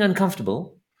fucking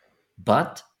uncomfortable,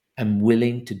 but I'm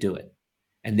willing to do it.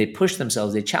 And they push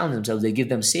themselves, they challenge themselves, they give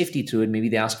them safety through it. Maybe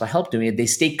they ask for help doing it. They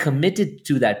stay committed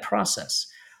to that process,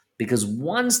 because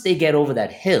once they get over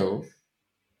that hill,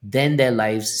 then their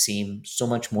lives seem so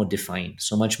much more defined,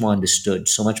 so much more understood,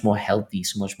 so much more healthy,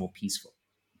 so much more peaceful.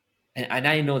 And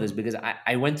I know this because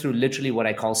I went through literally what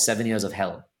I call 7 years of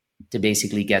hell to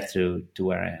basically get through to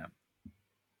where I am.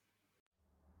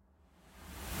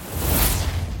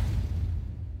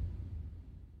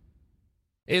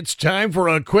 It's time for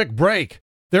a quick break.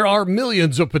 There are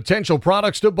millions of potential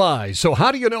products to buy, so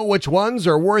how do you know which ones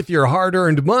are worth your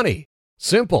hard-earned money?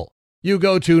 Simple. You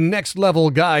go to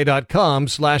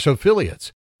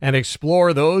nextlevelguy.com/affiliates and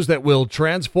explore those that will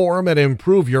transform and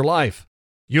improve your life.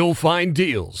 You'll find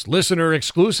deals, listener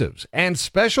exclusives, and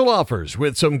special offers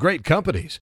with some great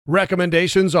companies.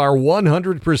 Recommendations are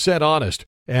 100% honest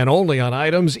and only on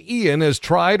items Ian has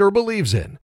tried or believes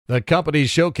in. The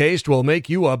companies showcased will make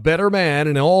you a better man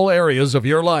in all areas of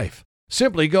your life.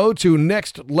 Simply go to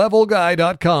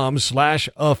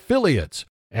nextlevelguy.com/affiliates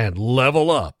and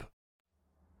level up.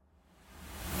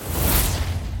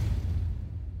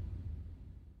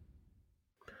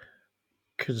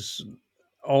 Because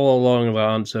all along the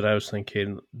answer, I was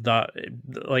thinking that,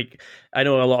 like, I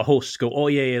know a lot of hosts go, "Oh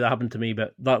yeah, that happened to me,"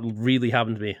 but that really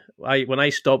happened to me. When I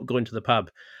stopped going to the pub,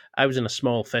 I was in a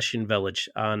small fishing village,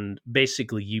 and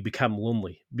basically you become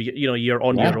lonely. You're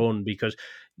on your own because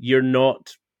you're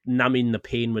not numbing the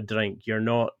pain with drink. You're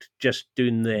not just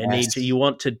doing the innate. You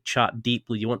want to chat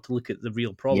deeply. You want to look at the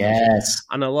real problems. Yes.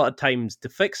 And a lot of times to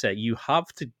fix it, you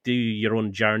have to do your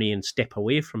own journey and step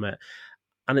away from it.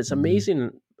 And it's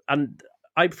amazing. And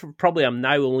I probably am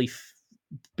now only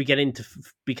beginning to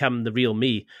become the real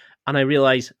me. And I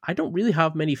realize I don't really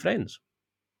have many friends,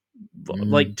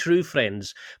 like true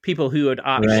friends, people who would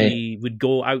actually would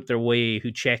go out their way,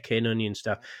 who check in on you and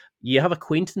stuff. You have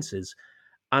acquaintances.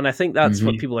 And I think that's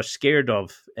what people are scared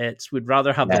of. We'd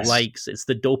rather have the likes. It's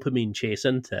the dopamine chase,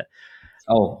 isn't it?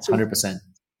 Oh, 100%.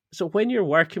 So when you're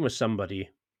working with somebody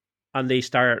and they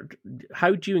start,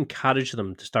 how do you encourage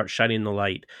them to start shining the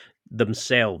light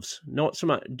themselves? Not so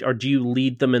much, or do you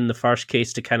lead them in the first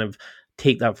case to kind of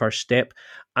take that first step?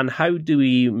 And how do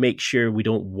we make sure we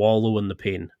don't wallow in the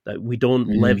pain, that we don't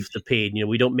live the pain,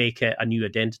 we don't make it a new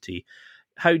identity?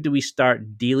 How do we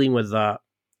start dealing with that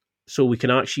so we can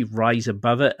actually rise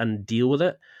above it and deal with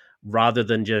it, rather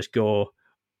than just go,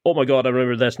 "Oh my God, I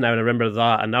remember this now and I remember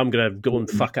that, and I'm going to go and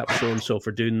fuck up so-and-so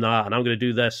for doing that, and I'm going to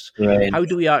do this." Right. How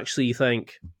do we actually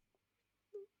think,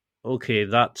 okay,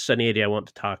 that's an area I want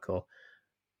to tackle,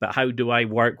 but how do I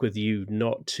work with you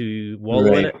not to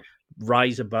wallow in it,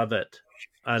 rise above it,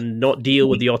 and not deal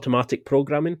with the automatic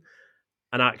programming,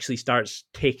 and actually starts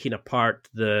taking apart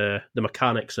the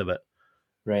mechanics of it?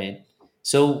 Right.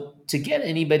 So to get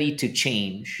anybody to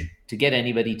change, to get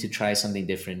anybody to try something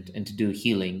different and to do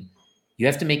healing, you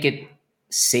have to make it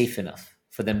safe enough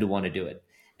for them to want to do it.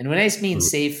 And when I mean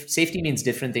safety means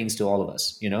different things to all of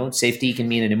us. Safety can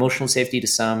mean an emotional safety to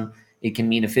some. It can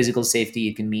mean a physical safety.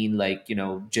 It can mean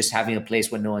just having a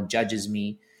place where no one judges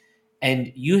me.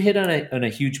 And you hit on a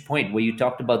huge point where you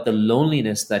talked about the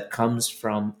loneliness that comes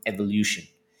from evolution.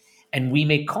 And we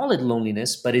may call it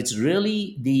loneliness, but it's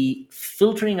really the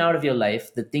filtering out of your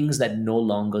life, the things that no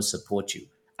longer support you.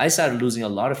 I started losing a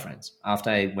lot of friends after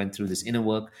I went through this inner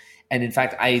work. And in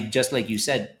fact, just like you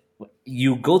said,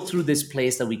 you go through this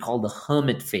place that we call the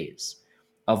hermit phase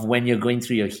of when you're going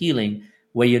through your healing,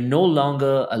 where you're no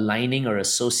longer aligning or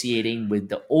associating with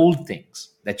the old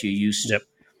things that you're used to. Yep.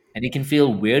 And it can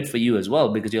feel weird for you as well,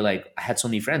 because you're like, I had so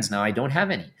many friends, now I don't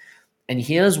have any. And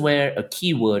here's where a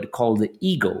key word called the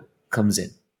ego comes in.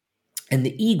 And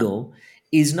the ego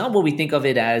is not what we think of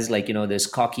it as, this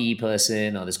cocky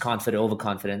person or this confident,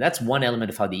 overconfident. That's one element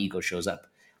of how the ego shows up.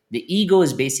 The ego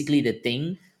is basically the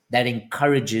thing that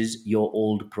encourages your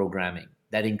old programming,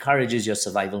 that encourages your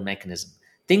survival mechanism.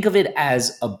 Think of it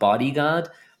as a bodyguard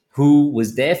who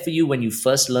was there for you when you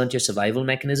first learned your survival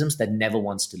mechanisms, that never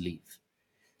wants to leave.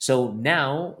 So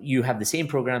now you have the same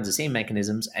programs, the same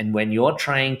mechanisms. And when you're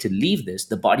trying to leave this,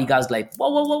 the bodyguard's like, whoa,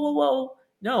 whoa, whoa, whoa, whoa.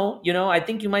 No, I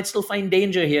think you might still find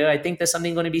danger here. I think there's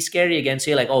something going to be scary again.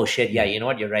 So you're like, oh shit, yeah, you know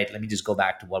what? You're right. Let me just go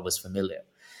back to what was familiar.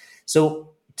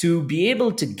 So to be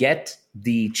able to get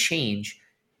the change,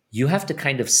 you have to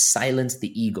kind of silence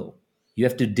the ego. You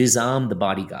have to disarm the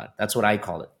bodyguard. That's what I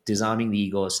call it. Disarming the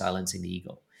ego or silencing the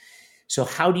ego. So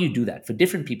how do you do that? For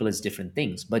different people, it's different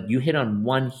things. But you hit on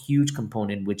one huge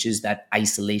component, which is that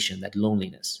isolation, that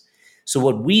loneliness. So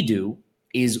what we do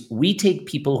is we take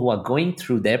people who are going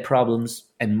through their problems,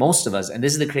 and most of us, and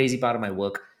this is the crazy part of my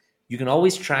work, you can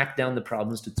always track down the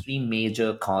problems to three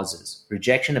major causes: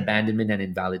 rejection, abandonment, and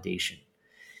invalidation.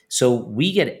 So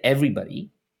we get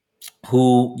everybody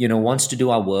who wants to do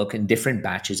our work in different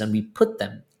batches, and we put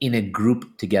them in a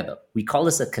group together. We call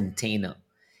this a container.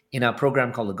 In our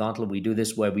program called the Gauntlet, we do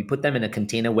this where we put them in a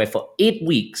container where for 8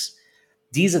 weeks,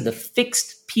 these are the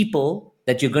fixed people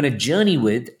that you're going to journey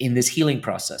with in this healing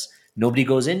process. Nobody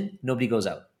goes in, nobody goes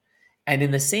out. And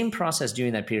in the same process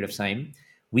during that period of time,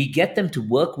 we get them to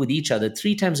work with each other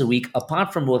 3 times a week,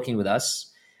 apart from working with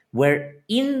us, where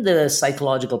in the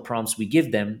psychological prompts we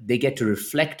give them, they get to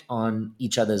reflect on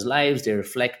each other's lives, they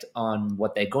reflect on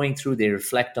what they're going through, they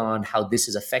reflect on how this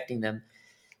is affecting them.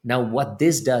 Now, what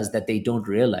this does that they don't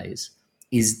realize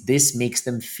is this makes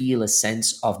them feel a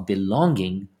sense of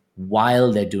belonging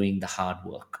while they're doing the hard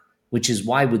work, which is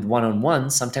why with one-on-one,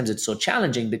 sometimes it's so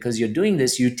challenging, because you're doing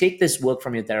this, you take this work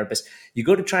from your therapist, you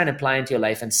go to try and apply into your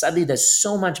life, and suddenly there's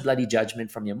so much bloody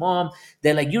judgment from your mom.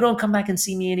 They're like, you don't come back and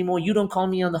see me anymore, you don't call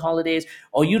me on the holidays,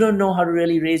 or you don't know how to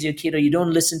really raise your kid, or you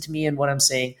don't listen to me and what I'm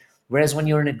saying. Whereas when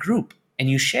you're in a group and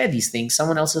you share these things,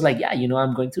 someone else is like, yeah,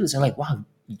 I'm going through this. I'm like, wow,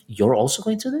 you're also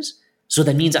going through this? So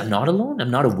that means I'm not alone?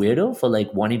 I'm not a weirdo for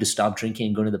like wanting to stop drinking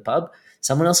and going to the pub?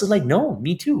 Someone else is like, no,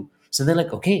 me too. So they're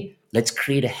like, okay, let's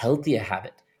create a healthier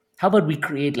habit. How about we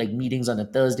create like meetings on a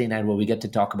Thursday night where we get to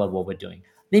talk about what we're doing?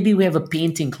 Maybe we have a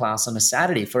painting class on a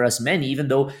Saturday for us men, even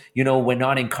though, we're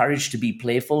not encouraged to be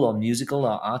playful or musical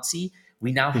or artsy.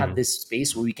 We now have this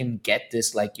space where we can get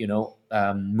this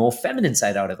more feminine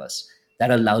side out of us that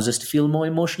allows us to feel more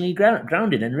emotionally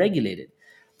grounded and regulated.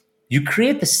 You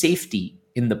create the safety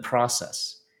in the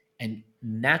process, and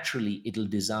naturally it'll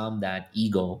disarm that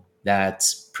ego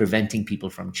that's preventing people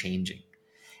from changing.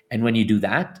 And when you do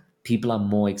that, people are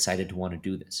more excited to want to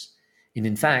do this. And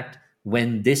in fact,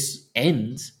 when this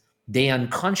ends, they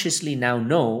unconsciously now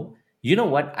know, you know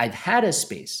what, I've had a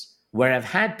space where I've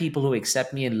had people who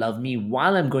accept me and love me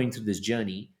while I'm going through this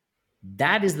journey.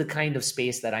 That is the kind of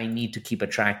space that I need to keep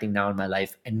attracting now in my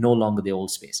life, and no longer the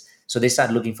old space. So they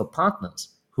start looking for partners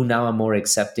who now are more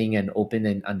accepting and open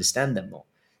and understand them more.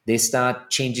 They start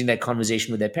changing their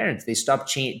conversation with their parents. They stop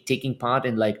taking part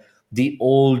in like the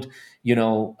old,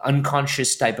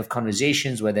 unconscious type of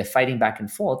conversations where they're fighting back and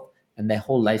forth, and their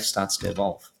whole life starts to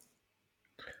evolve.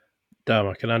 Damn,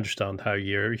 I can understand how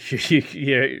you're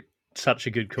such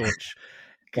a good coach.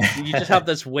 You just have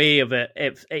this way of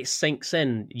it sinks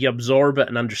in, you absorb it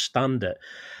and understand it.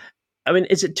 I mean,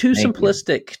 is it too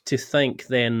simplistic to think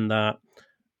then that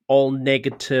all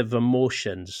negative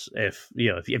emotions, if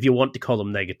you want to call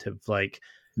them negative, like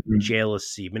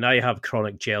jealousy. I mean, I have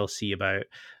chronic jealousy about,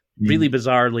 really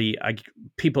bizarrely,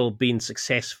 people being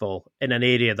successful in an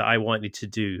area that I wanted to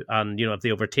do, and if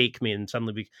they overtake me and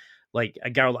suddenly like a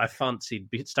girl that I fancied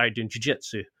started doing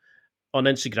jiu-jitsu on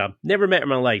Instagram, never met her in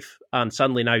my life, and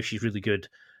suddenly now she's really good.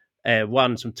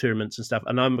 Won some tournaments and stuff,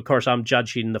 and I'm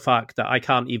judging the fact that I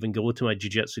can't even go to my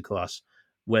jiu-jitsu class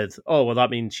with, oh, well, that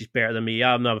means she's better than me,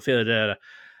 I'm not a failure.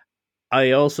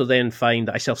 I also then find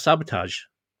that I self-sabotage.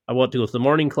 I want to go to the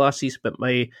morning classes, but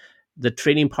the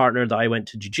training partner that I went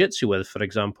to jiu-jitsu with, for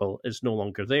example, is no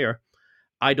longer there.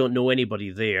 I don't know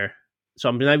anybody there. So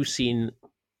I'm now seeing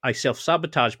I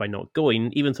self-sabotage by not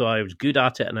going, even though I was good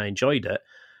at it and I enjoyed it,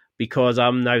 because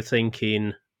I'm now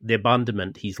thinking the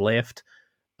abandonment, he's left.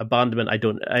 Abandonment,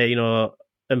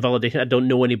 invalidation, I don't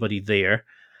know anybody there.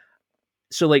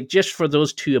 So, like, just for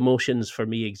those two emotions for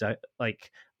me,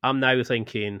 I'm now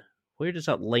thinking, where does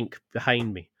that link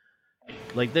behind me?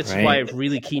 Like, this is why I'm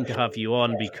really keen to have you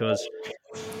on, because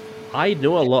I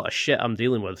know a lot of shit I'm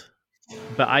dealing with,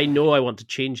 but I know I want to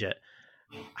change it.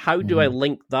 How do I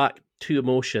link that two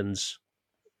emotions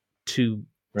to,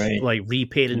 like,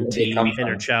 reparenting,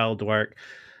 inner child work?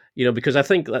 Because I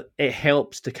think that it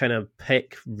helps to kind of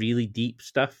pick really deep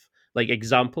stuff, like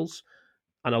examples,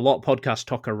 and a lot of podcasts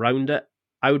talk around it.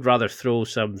 I would rather throw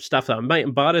some stuff that might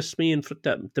embarrass me in front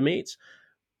of the mates,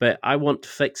 but I want to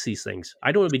fix these things.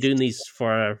 I don't want to be doing these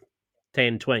for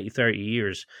 10, 20, 30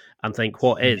 years and think,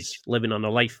 what is living on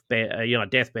a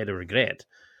deathbed of regret?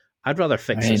 I'd rather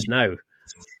fix this now.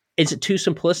 Is it too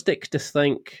simplistic to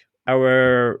think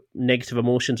our negative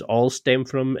emotions all stem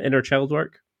from inner child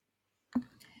work?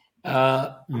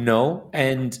 No.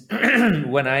 And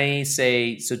when I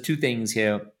say, so two things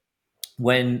here.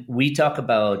 When we talk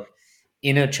about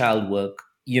inner child work,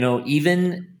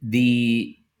 even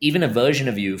a version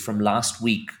of you from last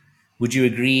week, would you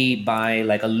agree by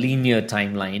like a linear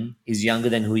timeline is younger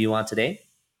than who you are today?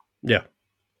 Yeah.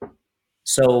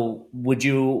 So would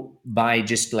you, by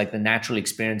just like the natural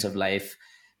experience of life,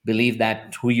 believe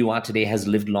that who you are today has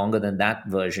lived longer than that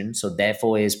version, so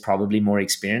therefore is probably more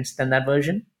experienced than that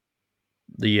version?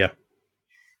 Yeah.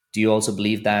 Do you also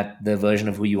believe that the version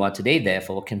of who you are today,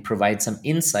 therefore, can provide some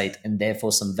insight and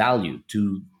therefore some value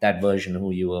to that version of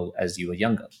who you were as you were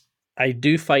younger? I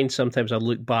do find sometimes I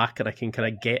look back and I can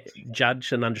kind of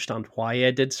judge and understand why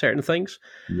I did certain things.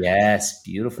 Yes,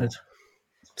 beautiful. It's,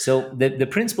 So the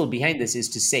principle behind this is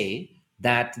to say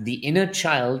that the inner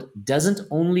child doesn't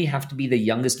only have to be the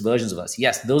youngest versions of us.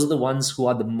 Yes, those are the ones who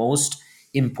are the most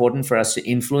important for us to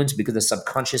influence because the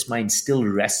subconscious mind still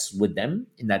rests with them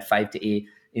in that 5 to 8,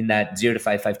 in that 0 to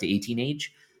 5, 5 to 18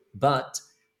 age. But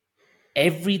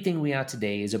everything we are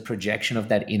today is a projection of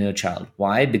that inner child.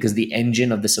 Why? Because the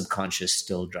engine of the subconscious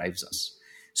still drives us.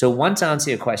 So, one, to answer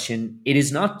your question, it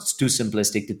is not too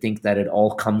simplistic to think that it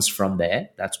all comes from there.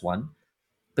 That's one.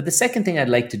 But the second thing I'd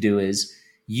like to do is,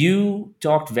 you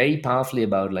talked very powerfully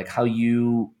about like how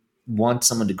you want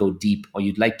someone to go deep, or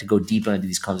you'd like to go deeper into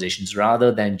these conversations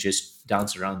rather than just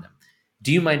dance around them.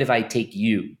 Do you mind if I take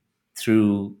you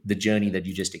through the journey that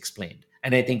you just explained?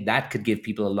 And I think that could give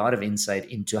people a lot of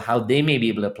insight into how they may be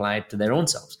able to apply it to their own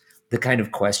selves, the kind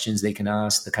of questions they can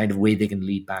ask, the kind of way they can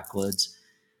lead backwards.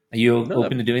 Are you no,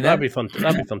 open to doing that'd that? be fun.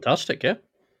 That'd be fantastic. Yeah.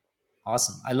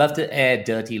 Awesome. I love to air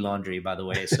dirty laundry, by the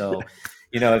way. So,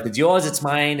 if it's yours, it's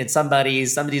mine, it's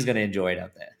somebody's. Somebody's going to enjoy it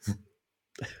out there.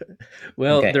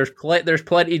 Well, Okay. there's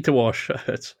plenty to wash.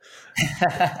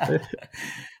 I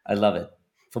love it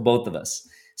for both of us.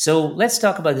 So let's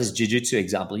talk about this jujitsu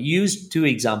example. You used two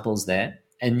examples there,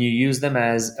 and you use them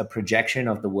as a projection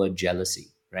of the word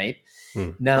jealousy, right?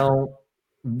 Now,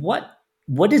 what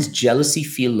does jealousy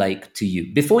feel like to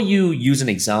you? Before you use an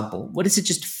example, what does it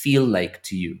just feel like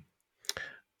to you?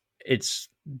 It's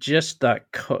just that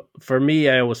for me,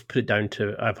 I always put it down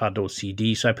to I've had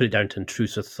OCD, so I put it down to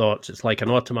intrusive thoughts. It's like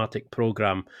an automatic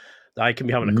program that I can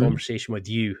be having a conversation with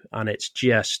you, and it's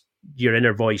just your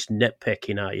inner voice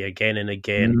nitpicking at you again and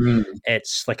again.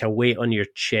 It's like a weight on your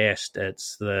chest.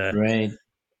 It's the Right.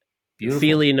 Beautiful.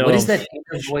 feeling What is of that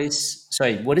inner voice?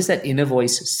 Sorry, what is that inner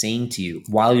voice saying to you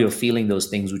while you're feeling those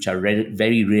things which are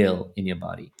very real in your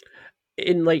body?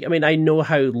 I know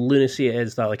how lunacy it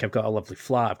is that like I've got a lovely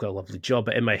flat, I've got a lovely job,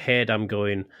 but in my head I'm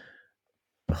going,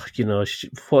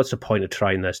 what's the point of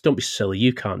trying this? Don't be silly.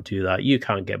 You can't do that. You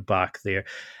can't get back there.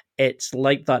 It's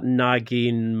like that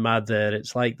nagging mother.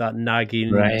 It's like that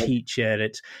nagging teacher.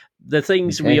 It's the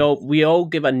things we all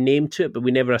give a name to it, but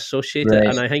we never associate it.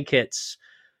 And I think it's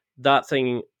that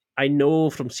thing. I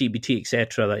know from CBT,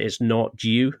 etc., that it's not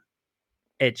you.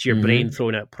 It's your brain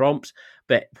throwing out prompts.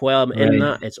 But while I'm in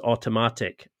that, it's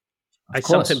automatic. I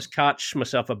sometimes catch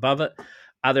myself above it.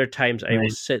 Other times I will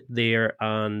sit there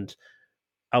and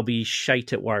I'll be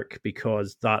shite at work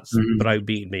because that's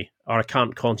browbeating me, or I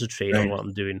can't concentrate on what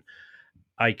I'm doing.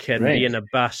 I can be in a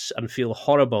bus and feel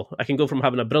horrible. I can go from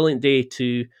having a brilliant day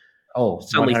to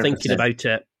suddenly 100%. thinking about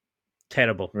it.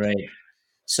 Terrible. Right.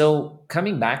 So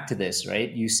coming back to this, right?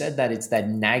 You said that it's that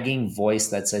nagging voice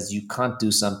that says you can't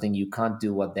do something, you can't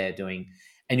do what they're doing.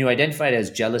 And you identify it as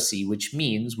jealousy, which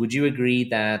means, would you agree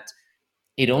that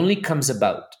it only comes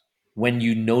about when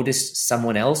you notice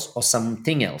someone else or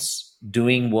something else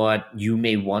doing what you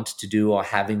may want to do or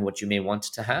having what you may want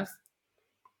to have?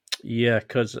 Yeah,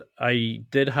 because I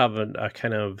did have a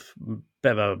kind of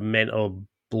bit of a mental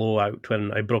blowout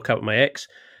when I broke up with my ex,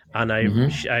 and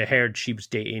I heard she was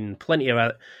dating plenty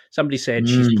of somebody said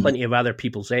she's plenty of other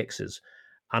people's exes,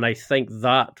 and I think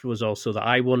that was also that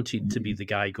I wanted to be the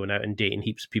guy going out and dating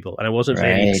heaps of people, and I wasn't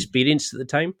very experienced at the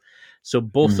time, so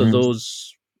both of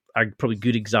those are probably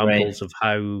good examples of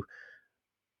how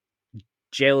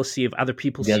jealousy of other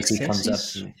people's successes comes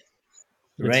up.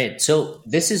 Right. So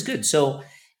this is good. So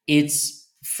it's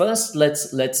first,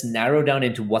 let's narrow down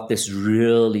into what this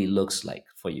really looks like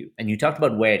for you. And you talked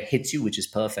about where it hits you, which is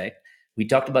perfect. We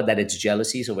talked about that it's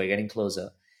jealousy, so we're getting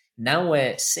closer. Now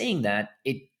we're saying that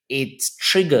it's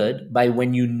triggered by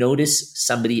when you notice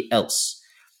somebody else.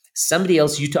 Somebody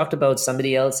else, you talked about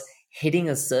somebody else hitting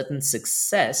a certain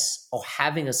success or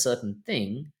having a certain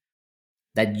thing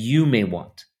that you may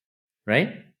want,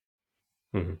 right?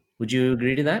 Would you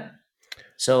agree to that?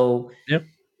 So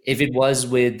if it was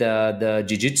with the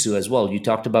jiu-jitsu as well, you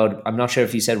talked about, I'm not sure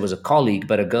if you said it was a colleague,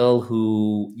 but a girl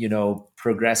who,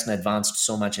 progressed and advanced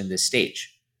so much in this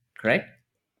stage, correct?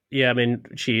 Yeah, I mean,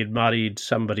 she had married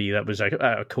somebody that was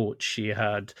a coach. She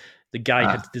had, the guy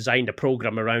had designed a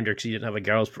program around her because he didn't have a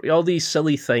girls' all these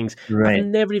silly things. I've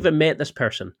never even met this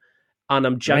person. And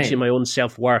I'm judging my own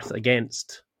self-worth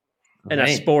against, in a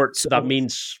sport, so that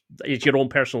means it's your own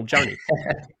personal journey.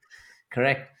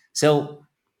 Correct. So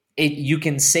you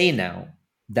can say now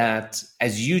that,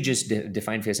 as you just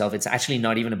defined for yourself, it's actually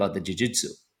not even about the jujitsu.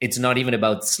 It's not even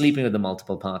about sleeping with the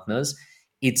multiple partners.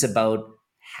 It's about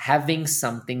having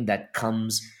something that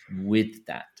comes with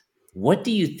that. What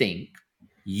do you think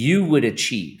you would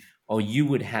achieve or you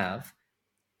would have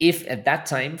if at that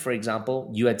time, for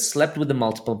example, you had slept with the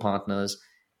multiple partners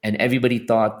and everybody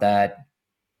thought that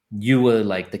you were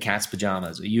like the cat's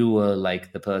pajamas or you were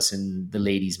like the person, the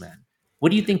ladies' man?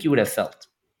 What do you think you would have felt?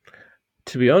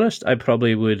 To be honest, I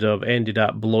probably would have ended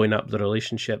up blowing up the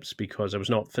relationships because I was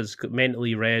not physically,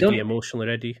 mentally ready, Don't emotionally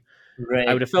ready.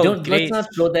 I would Right. have felt Don't Let's great. not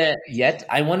go there yet.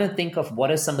 I want to think of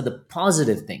what are some of the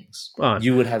positive things Ah,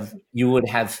 you would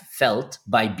have felt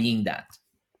by being that.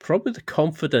 probably the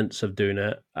confidence of doing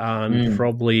it, and Mm.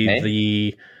 probably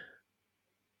Okay.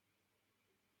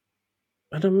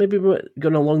 I don't know, maybe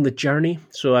going along the journey.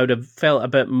 So I would have felt a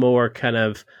bit more kind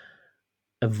of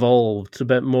evolved, a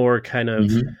bit more kind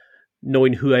of Hmm.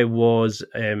 knowing who I was,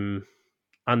 and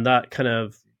that kind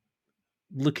of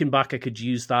looking back, I could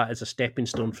use that as a stepping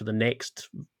stone for the next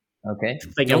Okay.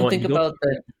 thing I Don't want think to go. about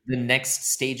the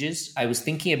next stages. I was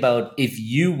thinking about if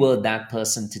you were that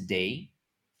person today,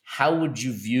 how would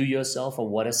you view yourself or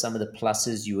what are some of the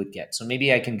pluses you would get? So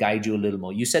maybe I can guide you a little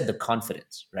more. You said the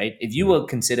confidence, right? If you were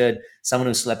considered someone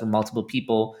who slept with multiple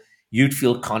people, you'd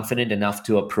feel confident enough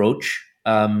to approach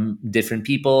different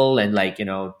people and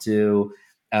to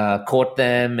court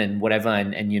them and whatever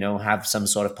and have some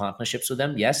sort of partnerships with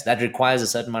them. Yes, that requires a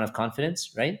certain amount of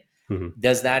confidence, right? Mhm.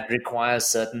 Does that require a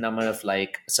certain amount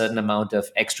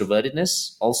of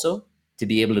extrovertedness also to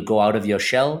be able to go out of your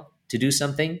shell to do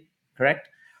something? Correct.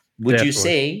 would you Definitely.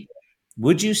 say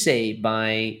would you say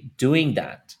by doing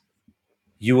that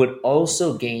you would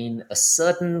also gain a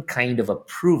certain kind of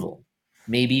approval,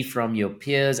 maybe from your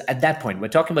peers at that point? We're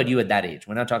talking about you at that age.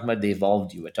 We're not talking about the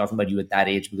evolved you. We're talking about you at that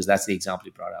age because that's the example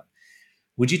you brought up.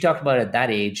 Would you talk about at that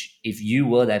age, if you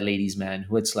were that ladies' man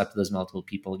who had slept with those multiple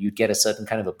people, you'd get a certain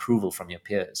kind of approval from your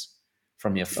peers,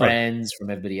 from your Oh, friends, from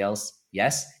everybody else?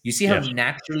 Yes. You see how yes.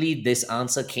 naturally this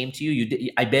answer came to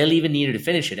you. I barely even needed to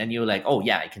finish it, and you were like, "Oh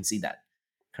yeah, I can see that."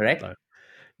 Correct.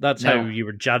 That's how Now, you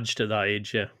were judged at that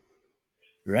age, yeah.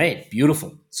 right,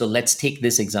 beautiful. So let's take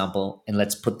this example and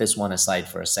let's put this one aside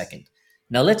for a second.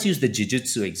 Now let's use the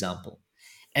jiu-jitsu example.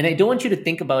 And I don't want you to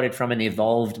think about it from an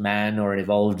evolved man or an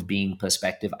evolved being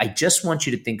perspective. I just want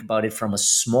you to think about it from a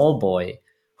small boy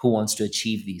who wants to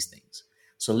achieve these things.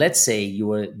 So let's say you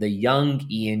were the young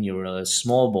Ian, you're a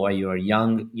small boy, you're a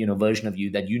young, version of you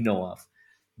that you know of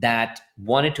that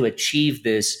wanted to achieve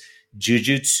this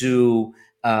jujitsu,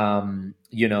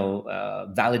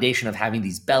 validation of having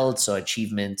these belts or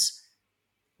achievements.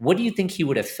 What do you think he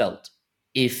would have felt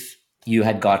if you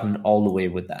had gotten all the way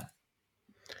with that?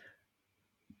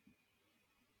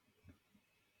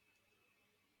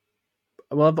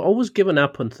 Well, I've always given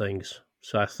up on things.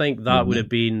 So I think that would have Mhm.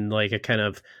 been like a kind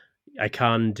of, I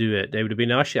can do it. It would have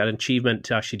been actually an achievement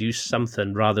to actually do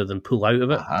something rather than pull out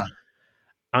of it. Uh-huh.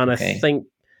 And I Okay. think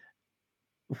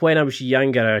when I was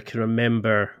younger, I can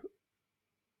remember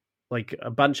like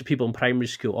a bunch of people in primary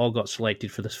school all got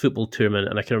selected for this football tournament.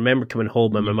 And I can remember coming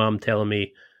home and my Mhm. mum telling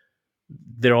me,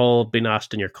 they're all been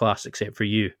asked in your class except for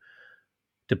you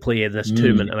to play in this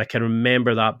tournament. Mm. And I can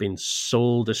remember that being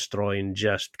soul destroying,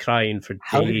 just crying for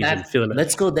How did days and that, feeling it.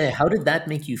 let's go there. How did that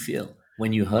make you feel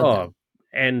when you heard that? Oh,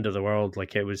 end of the world.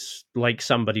 Like it was like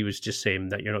somebody was just saying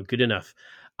that you're not good enough.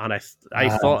 And I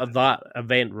Ah, thought of that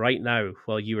event right now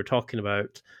while you were talking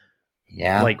about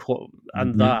yeah. like what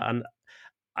and Hmm. that, and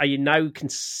I now can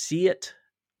see it,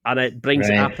 and it brings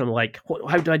it up, Right. and I'm like, what,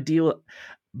 how do I deal with it?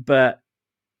 But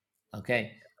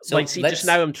Okay. like, So see, just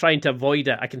now let's, I'm trying to avoid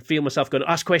it. I can feel myself going,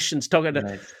 ask questions, talking to.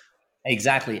 right.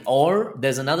 Exactly. Or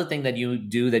there's another thing that you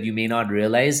do that you may not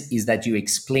realize is that you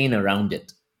explain around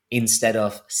it instead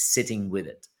of sitting with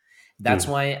it. That's Mm,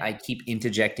 why I keep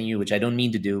interjecting you, which I don't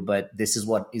mean to do, but this is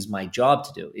what is my job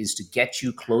to do, is to get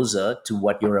you closer to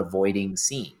what you're avoiding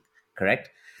seeing. Correct?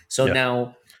 So yeah,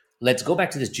 now let's go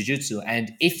back to this jujitsu.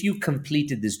 And if you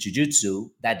completed this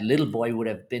jujitsu, that little boy would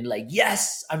have been like,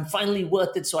 yes, I'm finally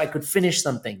worth it so I could finish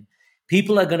something.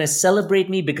 People are going to celebrate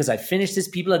me because I finished this.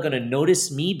 People are going to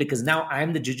notice me because now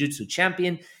I'm the jiu-jitsu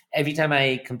champion. Every time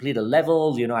I complete a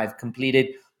level, I've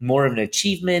completed more of an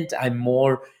achievement. I'm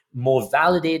more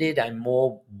validated. I'm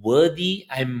more worthy.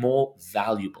 I'm more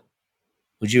valuable.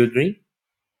 Would you agree?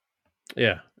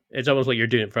 yeah. It's almost like you're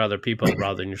doing it for other people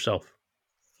rather than yourself.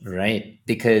 Right.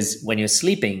 Because when you're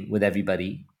sleeping with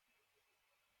everybody,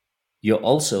 you're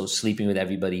also sleeping with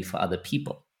everybody for other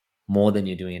people more than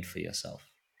you're doing it for yourself.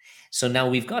 So now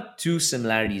we've got two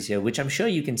similarities here, which I'm sure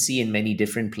you can see in many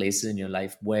different places in your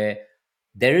life where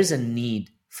there is a need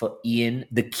for Ian.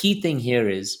 The key thing here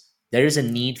is there is a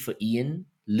need for Ian,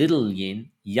 little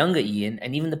Ian, younger Ian,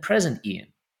 and even the present Ian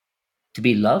to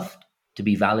be loved, to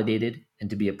be validated, and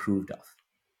to be approved of.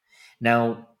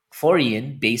 Now, for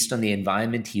Ian, based on the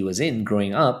environment he was in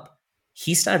growing up,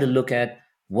 he started to look at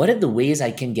what are the ways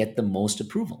I can get the most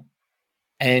approval.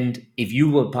 And if you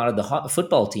were part of the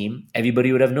football team,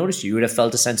 everybody would have noticed you. You would have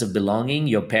felt a sense of belonging.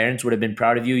 Your parents would have been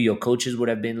proud of you. Your coaches would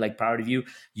have been like proud of you.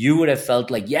 You would have felt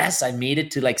like, yes, I made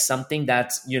it to like something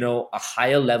that's, a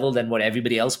higher level than what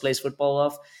everybody else plays football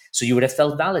of. So you would have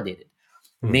felt validated.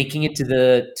 Making it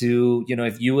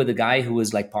if you were the guy who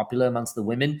was like popular amongst the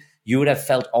women, you would have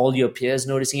felt all your peers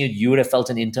noticing you. You would have felt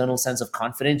an internal sense of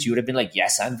confidence. You would have been like,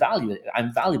 yes, I'm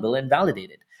valuable and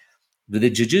validated. With the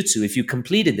jiu-jitsu, if you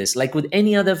completed this, like with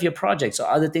any other of your projects or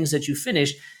other things that you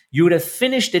finished, you would have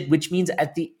finished it, which means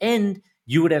at the end,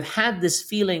 you would have had this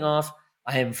feeling of,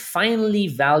 I am finally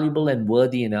valuable and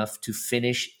worthy enough to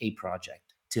finish a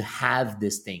project, to have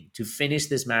this thing, to finish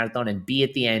this marathon and be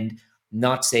at the end,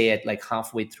 not say it like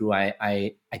halfway through,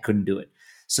 I couldn't do it.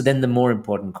 So then the more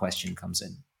important question comes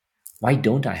in. Why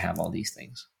don't I have all these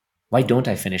things? Why don't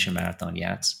I finish a marathon,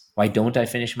 Yats? Why don't I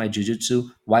finish my jiu-jitsu?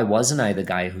 Why wasn't I the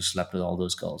guy who slept with all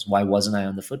those girls? Why wasn't I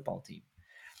on the football team?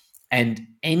 And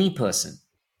any person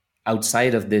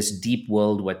outside of this deep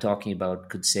world we're talking about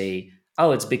could say,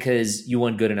 oh, it's because you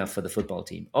weren't good enough for the football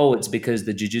team. Oh, it's because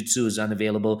the jiu-jitsu is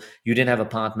unavailable. You didn't have a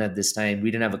partner at this time. We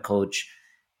didn't have a coach.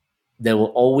 There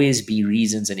will always be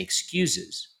reasons and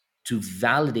excuses to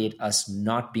validate us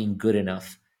not being good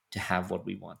enough to have what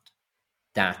we want.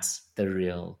 That's the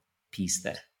real piece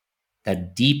there.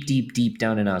 That deep, deep, deep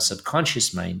down in our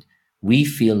subconscious mind, we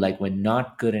feel like we're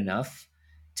not good enough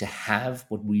to have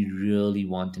what we really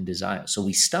want and desire. So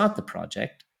we start the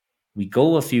project, we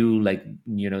go a few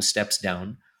steps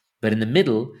down, but in the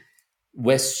middle,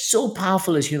 we're so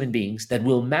powerful as human beings that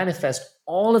we'll manifest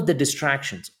all of the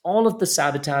distractions, all of the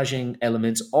sabotaging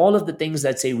elements, all of the things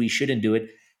that say we shouldn't do it,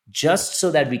 just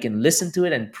so that we can listen to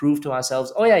it and prove to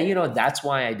ourselves, oh yeah, that's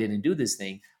why I didn't do this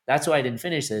thing. That's why I didn't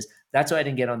finish this. That's why I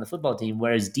didn't get on the football team.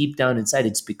 Whereas deep down inside,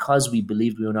 it's because we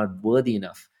believed we were not worthy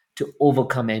enough to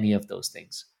overcome any of those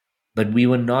things. But we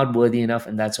were not worthy enough,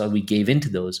 and that's why we gave into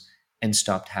those and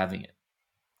stopped having it.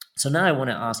 So now I want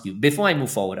to ask you, before I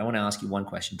move forward, I want to ask you one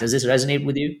question. Does this resonate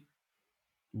with you?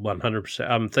 100%.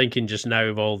 I'm thinking just now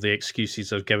of all the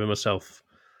excuses I've given myself.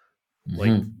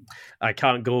 Like, I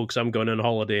can't go because I'm going on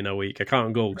holiday in a week. I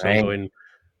can't go because I'm going.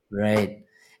 Right.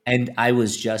 And I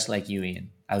was just like you, Ian.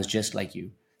 I was just like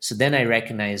you. So then I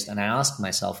recognized and I asked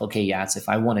myself, okay, Yats, if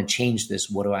I want to change this,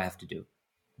 what do I have to do?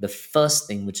 The first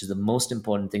thing, which is the most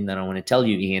important thing that I want to tell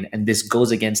you, Ian, and this goes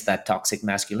against that toxic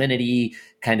masculinity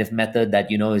kind of method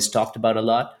that, is talked about a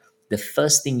lot. The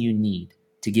first thing you need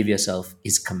to give yourself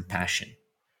is compassion.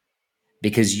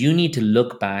 Because you need to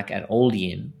look back at old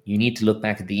Ian. You need to look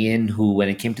back at the Ian who, when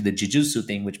it came to the jiu-jitsu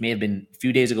thing, which may have been a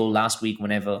few days ago, last week,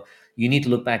 whenever, you need to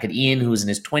look back at Ian who was in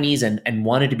his 20s and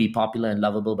wanted to be popular and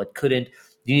lovable but couldn't.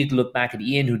 You need to look back at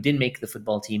Ian who didn't make the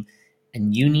football team,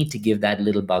 and you need to give that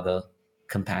little bugger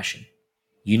compassion.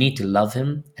 You need to love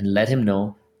him and let him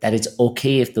know that it's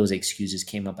okay if those excuses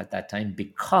came up at that time,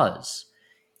 because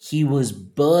he was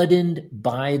burdened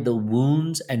by the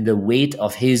wounds and the weight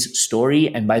of his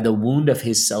story and by the wound of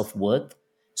his self-worth.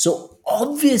 So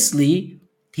obviously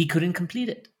he couldn't complete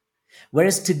it.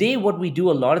 Whereas today, what we do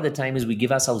a lot of the time is we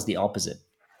give ourselves the opposite.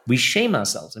 We shame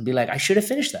ourselves and be like, I should have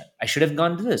finished that. I should have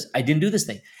gone to this. I didn't do this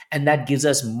thing. And that gives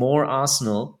us more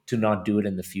arsenal to not do it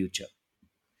in the future.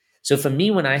 So for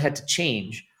me, when I had to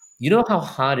change, you know how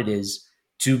hard it is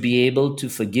to be able to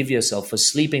forgive yourself for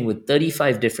sleeping with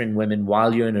 35 different women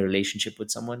while you're in a relationship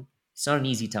with someone? It's not an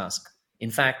easy task.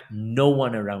 In fact, no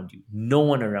one around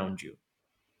you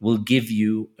will give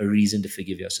you a reason to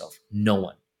forgive yourself. No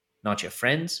one. Not your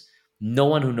friends. No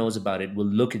one who knows about it will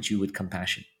look at you with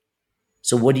compassion.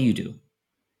 So what do?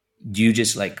 Do you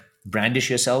just brandish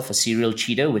yourself a serial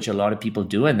cheater, which a lot of people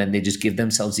do, and then they just give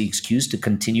themselves the excuse to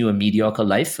continue a mediocre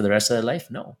life for the rest of their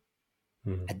life? No.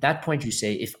 At that point, you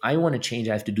say, if I want to change,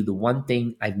 I have to do the one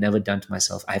thing I've never done to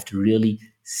myself. I have to really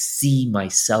see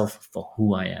myself for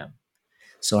who I am.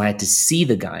 So I had to see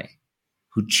the guy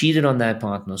who cheated on that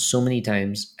partner so many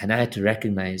times, and I had to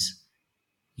recognize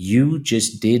you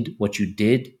just did what you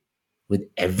did with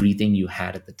everything you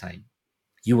had at the time.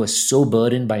 You were so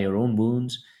burdened by your own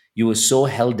wounds. You were so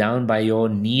held down by your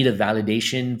need of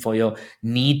validation, for your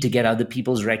need to get other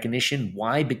people's recognition.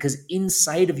 Why? Because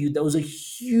inside of you, there was a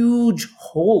huge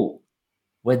hole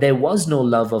where there was no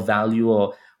love or value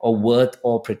or worth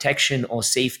or protection or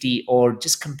safety or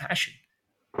just compassion.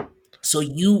 So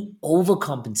you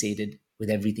overcompensated with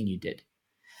everything you did.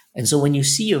 And so when you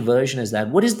see your version as that,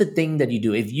 what is the thing that you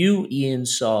do? If you, Ian,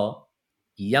 saw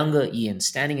younger Ian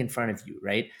standing in front of you,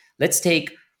 right? Let's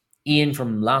take Ian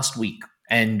from last week.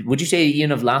 And would you say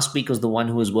Ian of last week was the one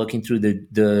who was working through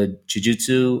the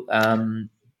jujutsu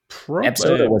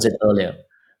episode, or was it earlier?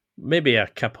 Maybe a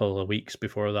couple of weeks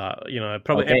before that.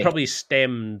 It probably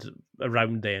stemmed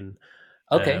around then.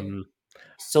 Okay.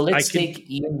 So let's take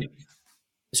Ian.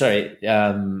 Sorry,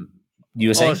 you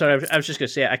were saying? Oh, sorry. I was just going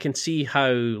to say, I can see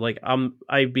how, like,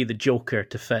 I'd be the Joker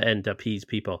to fit in to appease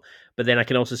people, but then I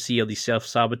can also see all these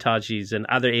self-sabotages in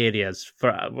other areas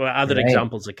for other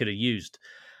examples I could have used.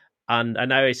 And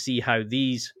now I see how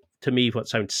these, to me, what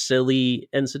sound silly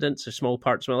incidents or small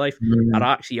parts of my life are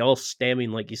actually all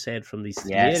stemming, like you said, from these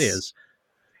three areas.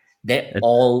 They're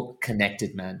all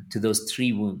connected, man, to those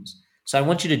three wounds. So I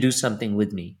want you to do something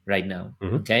with me right now,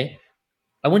 okay?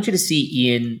 I want you to see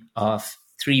Ian of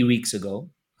 3 weeks ago,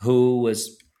 who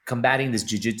was combating this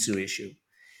jiu-jitsu issue.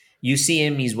 You see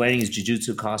him, he's wearing his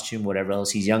jiu-jitsu costume, whatever else.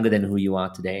 He's younger than who you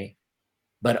are today.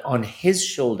 But on his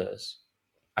shoulders,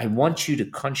 I want you to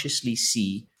consciously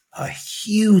see a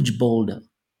huge boulder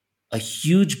of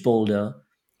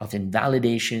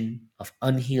invalidation, of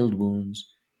unhealed wounds,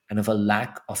 and of a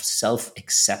lack of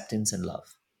self-acceptance and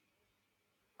love.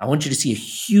 I want you to see a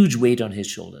huge weight on his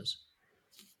shoulders.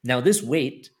 Now, this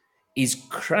weight is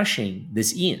crushing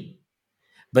this Ian.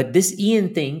 But this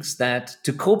Ian thinks that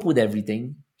to cope with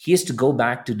everything, he has to go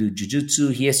back to do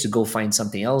jujutsu. He has to go find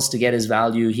something else to get his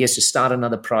value. He has to start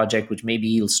another project, which maybe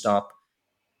he'll stop.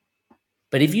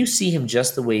 But if you see him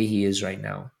just the way he is right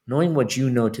now, knowing what you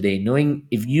know today, knowing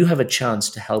if you have a chance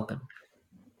to help him,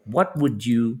 what would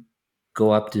you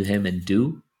go up to him and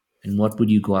do? And what would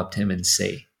you go up to him and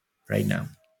say right now?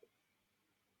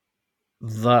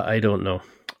 That I don't know.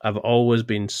 I've always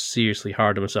been seriously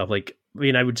hard on myself. Like,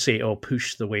 I would say,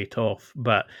 push the weight off.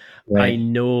 But I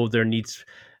know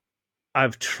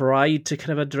I've tried to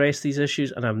kind of address these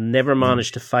issues, and I've never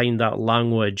managed to find that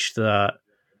language that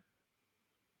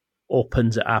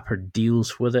opens it up or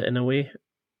deals with it in a way.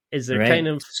 Is there kind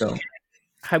of... So,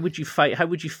 how would you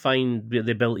find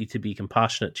the ability to be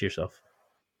compassionate to yourself?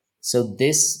 So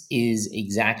this is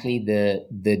exactly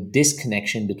the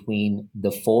disconnection between the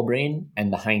forebrain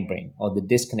and the hindbrain, or the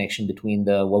disconnection between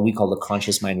what we call the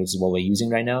conscious mind, which is what we're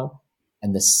using right now,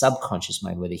 and the subconscious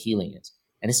mind, where the healing is.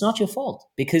 And it's not your fault,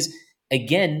 because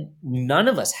again, none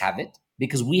of us have it,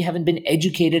 because we haven't been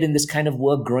educated in this kind of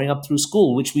work growing up through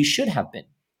school, which we should have been.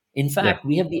 In fact,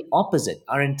 we have the opposite.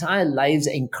 Our entire lives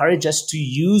encourage us to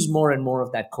use more and more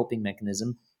of that coping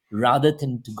mechanism rather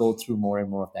than to go through more and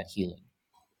more of that healing.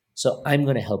 So I'm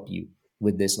going to help you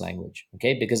with this language,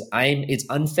 okay? Because it's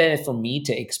unfair for me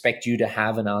to expect you to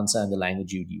have an answer in the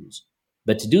language you'd use.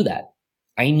 But to do that,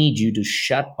 I need you to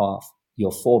shut off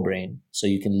your forebrain so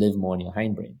you can live more in your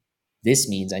hindbrain. This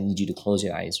means I need you to close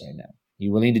your eyes right now.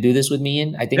 You willing to do this with me,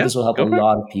 Ian? I think this will help a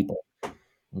lot of people,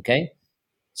 okay?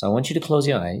 So I want you to close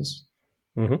your eyes.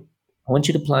 I want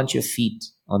you to plant your feet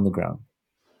on the ground,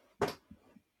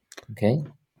 okay?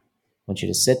 I want you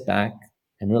to sit back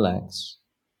and relax.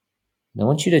 And I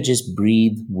want you to just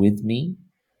breathe with me.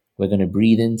 We're going to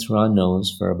breathe in through our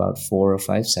nose for about 4 or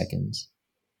 5 seconds.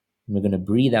 And we're going to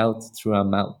breathe out through our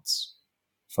mouths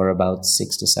for about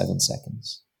 6 to 7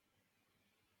 seconds.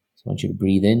 So I want you to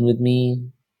breathe in with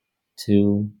me,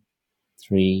 2,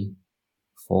 3,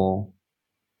 4,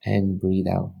 and breathe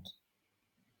out.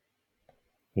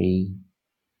 3,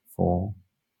 4,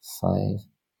 5,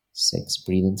 6.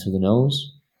 Breathe in through the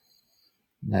nose.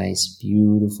 Nice,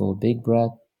 beautiful, big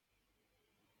breath.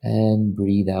 And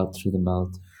breathe out through the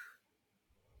mouth.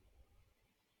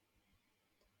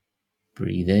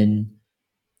 Breathe in.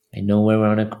 I know we're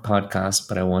on a podcast,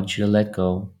 but I want you to let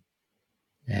go.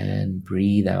 And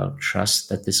breathe out. Trust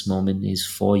that this moment is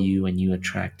for you and you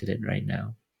attracted it right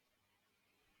now.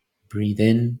 Breathe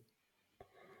in.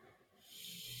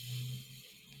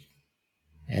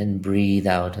 And breathe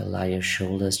out. Allow your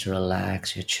shoulders to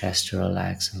relax, your chest to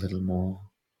relax a little more.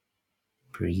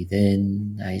 Breathe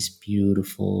in, nice,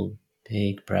 beautiful,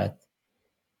 big breath.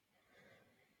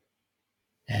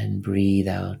 And breathe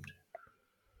out.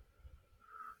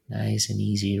 Nice and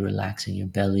easy, relaxing your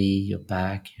belly, your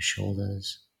back, your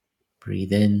shoulders.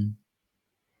 Breathe in.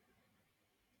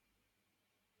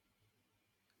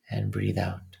 And breathe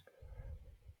out.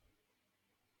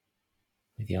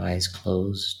 With your eyes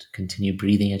closed, continue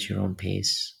breathing at your own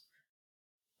pace.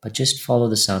 But just follow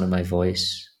the sound of my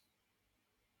voice.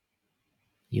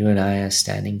 You and I are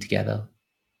standing together,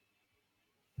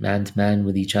 man to man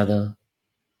with each other,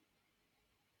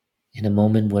 in a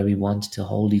moment where we want to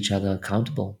hold each other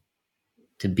accountable,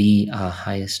 to be our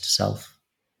highest self.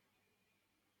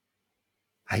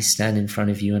 I stand in front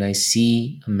of you and I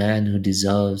see a man who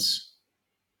deserves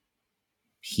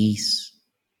peace,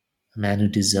 a man who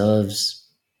deserves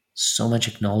so much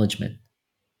acknowledgement,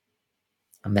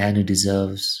 a man who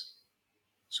deserves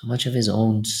so much of his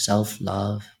own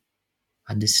self-love,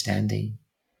 understanding,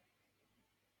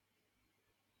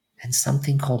 and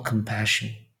something called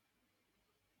compassion,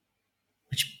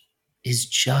 which is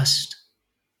just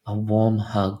a warm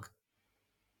hug,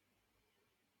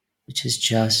 which is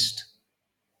just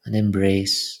an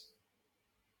embrace,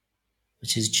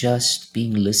 which is just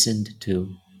being listened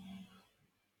to,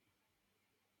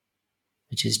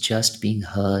 which is just being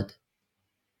heard,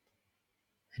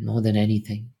 and more than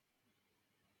anything,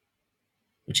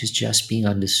 which is just being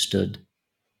understood.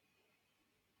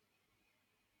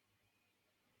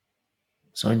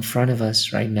 So in front of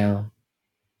us right now,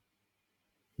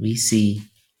 we see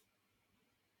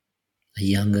a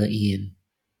younger Ian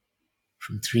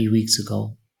from 3 weeks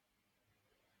ago,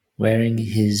 wearing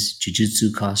his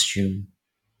jiu-jitsu costume,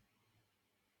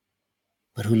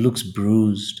 but who looks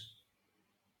bruised,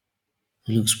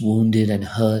 who looks wounded and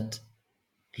hurt,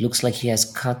 looks like he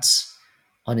has cuts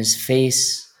on his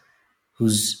face,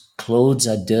 whose clothes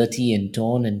are dirty and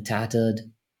torn and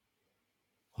tattered,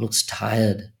 who looks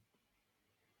tired.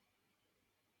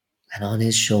 And on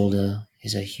his shoulder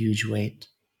is a huge weight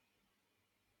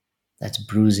that's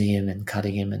bruising him and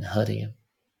cutting him and hurting him.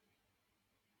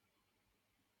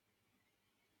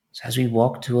 So as we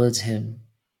walk towards him,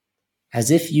 as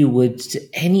if you would to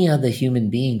any other human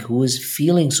being who is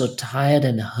feeling so tired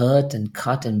and hurt and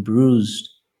cut and bruised,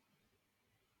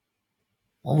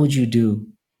 what would you do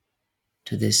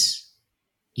to this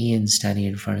Ian standing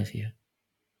in front of you?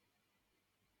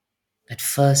 At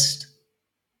first,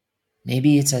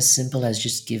 maybe it's as simple as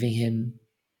just giving him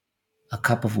a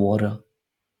cup of water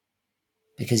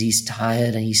because he's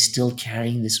tired and he's still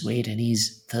carrying this weight and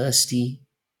he's thirsty.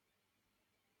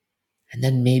 And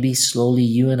then maybe slowly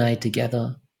you and I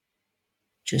together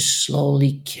just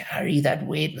slowly carry that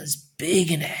weight. It's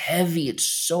big and heavy. It's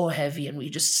so heavy. And we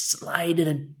just slide it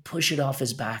and push it off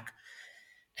his back.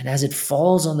 And as it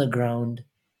falls on the ground,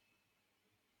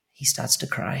 he starts to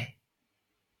cry.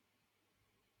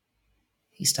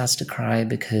 He starts to cry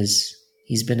because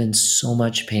he's been in so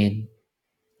much pain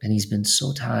and he's been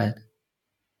so tired.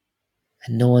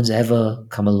 And no one's ever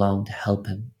come along to help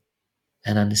him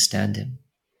and understand him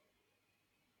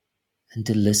and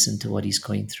to listen to what he's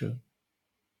going through.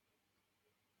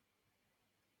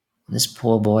 And this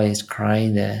poor boy is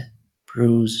crying there,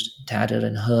 bruised, tattered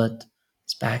and hurt,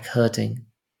 his back hurting.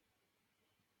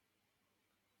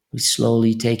 We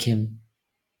slowly take him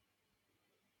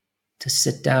to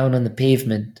sit down on the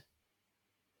pavement,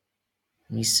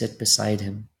 and we sit beside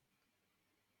him.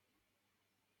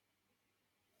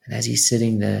 And as he's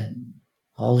sitting there,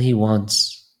 all he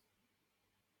wants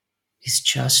is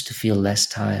just to feel less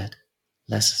tired,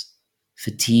 less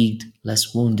fatigued,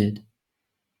 less wounded.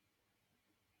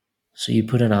 So you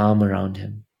put an arm around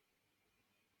him.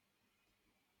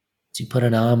 As you put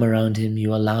an arm around him,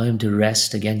 you allow him to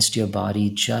rest against your body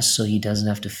just so he doesn't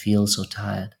have to feel so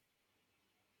tired.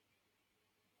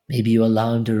 Maybe you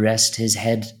allow him to rest his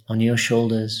head on your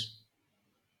shoulders.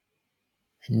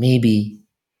 And maybe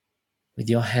with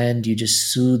your hand you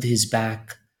just soothe his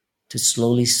back to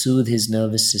slowly soothe his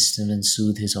nervous system and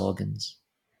soothe his organs.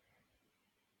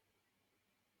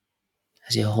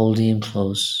 As you're holding him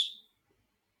close,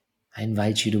 I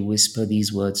invite you to whisper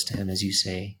these words to him as you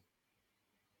say,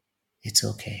 "It's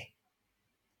okay.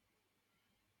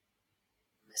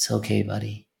 It's okay,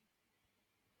 buddy.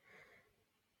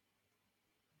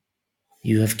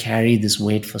 You have carried this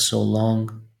weight for so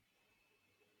long,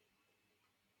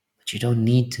 but you don't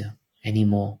need to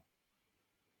anymore.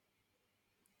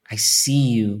 I see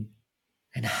you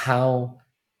and how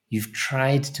you've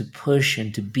tried to push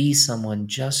and to be someone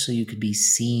just so you could be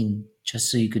seen, just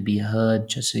so you could be heard,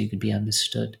 just so you could be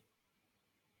understood.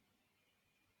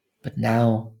 But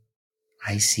now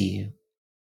I see you.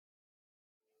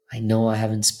 I know I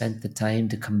haven't spent the time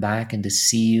to come back and to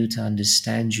see you, to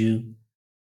understand you,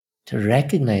 to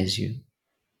recognize you.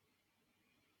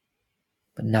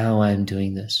 But now I am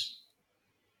doing this.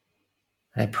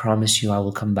 And I promise you I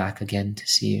will come back again to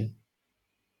see you.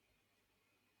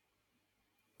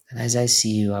 And as I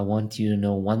see you, I want you to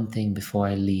know one thing before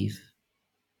I leave.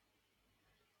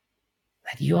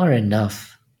 That you are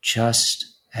enough just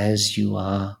as you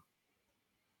are.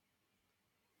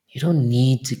 You don't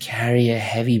need to carry a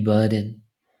heavy burden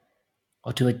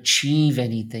or to achieve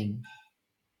anything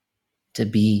to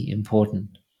be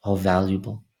important or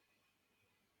valuable.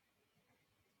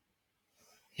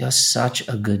 You're such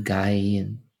a good guy,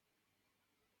 Ian.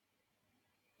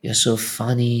 You're so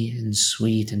funny and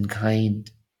sweet and kind.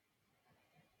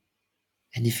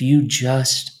 And if you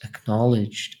just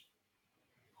acknowledged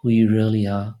who you really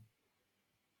are,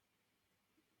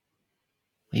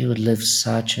 we would live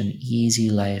such an easy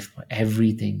life where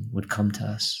everything would come to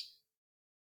us.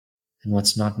 And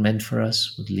what's not meant for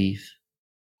us would leave.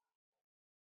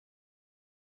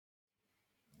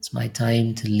 It's my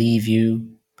time to leave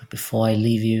you, but before I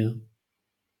leave you,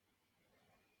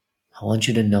 I want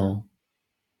you to know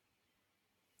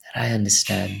that I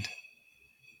understand.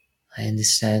 I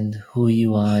understand who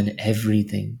you are and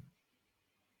everything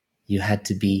you had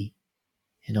to be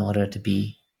in order to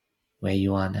be where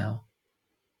you are now.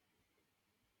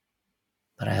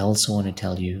 But I also want to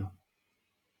tell you,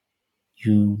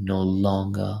 you no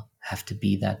longer have to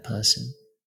be that person.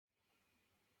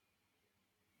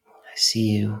 I see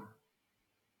you.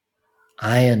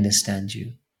 I understand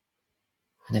you.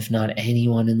 And if not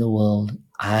anyone in the world,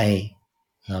 I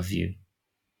love you.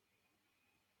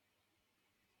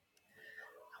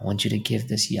 I want you to give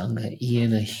this younger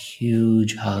Ian a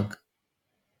huge hug.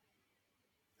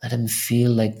 Let him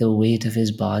feel like the weight of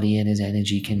his body and his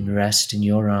energy can rest in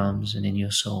your arms and in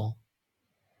your soul.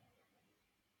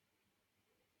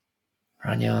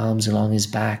 Run your arms along his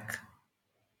back.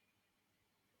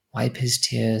 Wipe his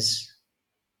tears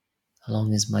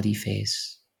along his muddy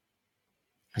face.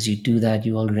 As you do that,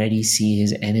 you already see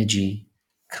his energy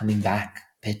coming back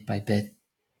bit by bit.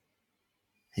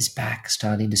 His back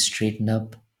starting to straighten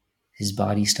up, his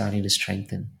body starting to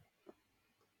strengthen.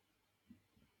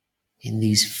 In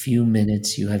these few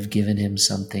minutes, you have given him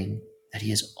something that he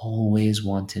has always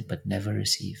wanted but never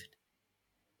received.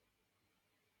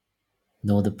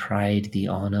 Know the pride, the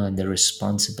honor, and the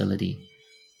responsibility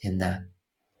in that.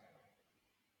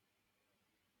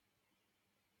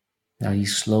 Now you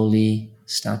slowly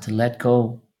start to let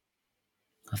go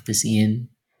of this Ian.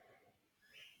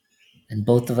 And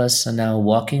both of us are now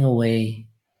walking away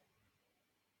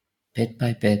bit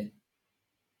by bit.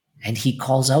 And he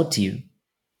calls out to you.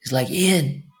 He's like,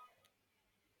 Ian.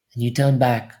 And you turn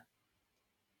back.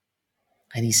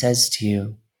 And he says to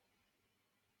you,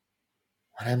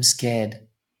 when I'm scared,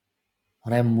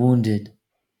 when I'm wounded,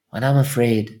 when I'm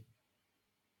afraid,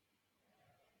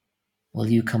 will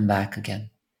you come back again?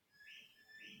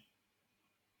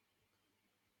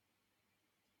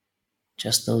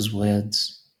 Just those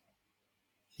words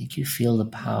make you feel the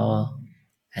power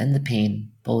and the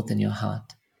pain both in your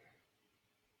heart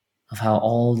of how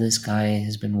all this guy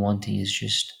has been wanting is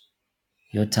just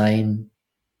your time,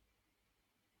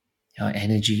 your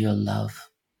energy, your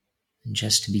love, and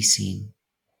just to be seen.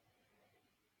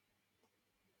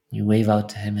 You wave out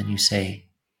to him and you say,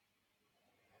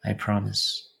 I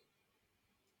promise.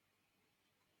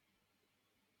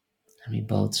 And we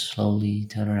both slowly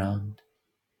turn around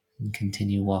and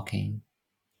continue walking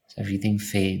as everything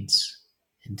fades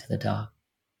into the dark.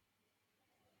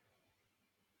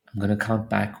 I'm going to count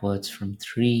backwards from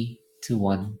 3 to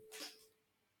 1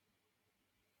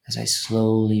 as I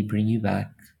slowly bring you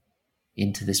back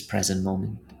into this present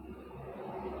moment.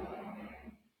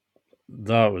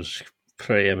 That was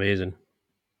pretty amazing.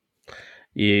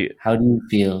 How do you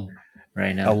feel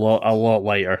right now? A lot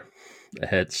lighter.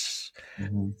 It's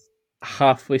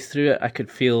halfway through it, I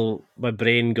could feel my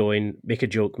brain going, make a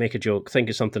joke, think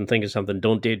of something,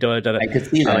 don't do it. I could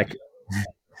see that.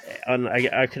 And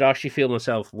I could actually feel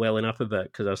myself welling up a bit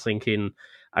because I was thinking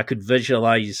I could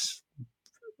visualize.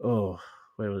 Oh,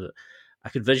 where was it? I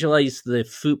could visualize the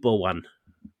football one,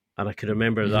 and I could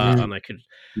remember that, and I could.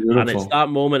 Beautiful. And it's that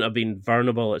moment of being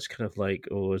vulnerable. It's kind of like,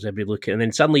 oh, is everybody looking? And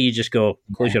then suddenly you just go,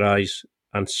 close your eyes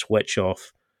and switch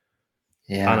off.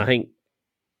 Yeah. And I think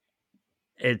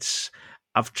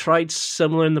I've tried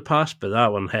similar in the past, but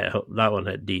that one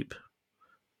hit deep.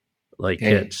 Like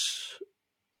it's.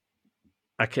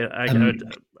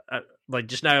 Like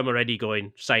just now I'm already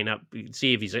going sign up,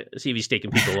 see if he's taking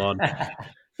people on.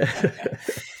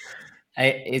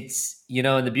 It's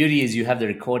and the beauty is you have the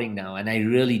recording now, and I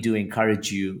really do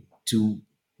encourage you to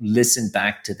listen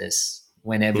back to this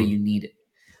whenever you need it.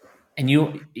 And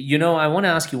I want to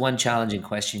ask you one challenging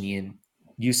question, Ian.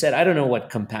 You said, I don't know what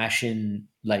compassion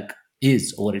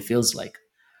is or what it feels like.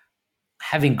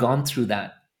 Having gone through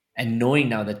that and knowing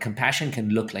now that compassion can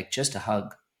look like just a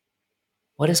hug,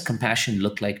 what does compassion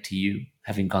look like to you,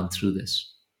 having gone through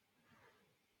this?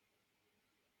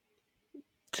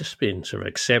 Just being sort of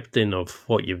accepting of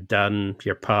what you've done,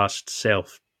 your past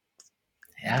self.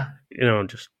 Yeah.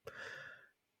 Just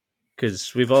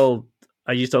because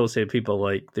I used to always say to people,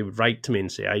 they would write to me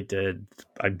and say,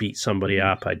 I beat somebody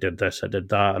up, I did this, I did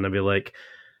that. And I'd be like,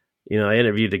 I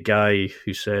interviewed a guy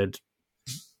who said,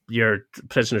 your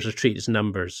prisoners are treated as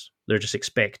numbers. They're just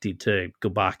expected to go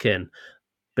back in.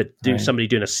 But somebody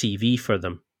doing a CV for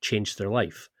them changed their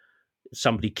life.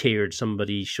 Somebody cared,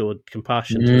 somebody showed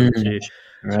compassion to them too.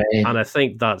 Right. And I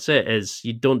think that's it, is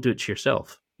you don't do it to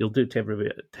yourself. You'll do it to everybody,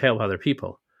 to help other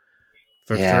people.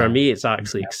 For me, it's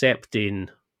actually accepting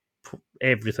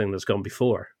everything that's gone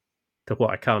before to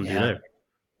what I can do now.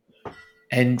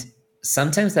 And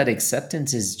sometimes that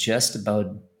acceptance is just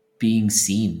about being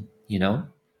seen,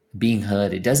 being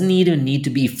heard. It doesn't even need to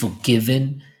be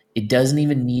forgiven. It doesn't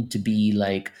even need to be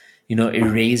like,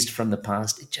 erased from the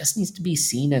past. It just needs to be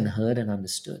seen and heard and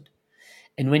understood.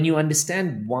 And when you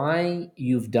understand why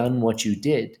you've done what you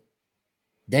did,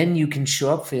 then you can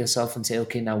show up for yourself and say,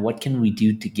 okay, now what can we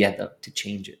do together to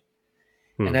change it?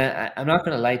 And I'm not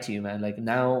going to lie to you, man. Like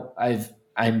now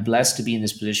I'm blessed to be in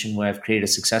this position where I've created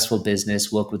a successful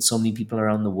business, work with so many people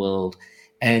around the world,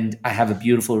 and I have a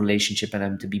beautiful relationship, and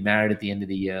I'm to be married at the end of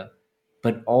the year.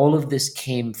 But all of this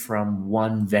came from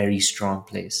one very strong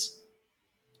place,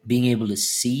 being able to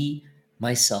see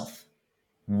myself,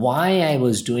 why I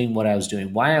was doing what I was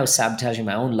doing, why I was sabotaging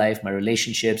my own life, my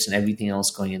relationships, and everything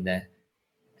else going in there.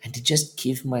 And to just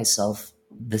give myself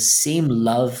the same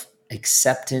love,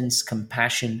 acceptance,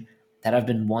 compassion that I've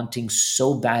been wanting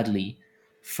so badly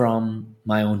from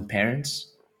my own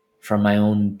parents, from my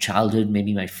own childhood,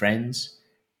 maybe my friends,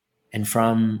 and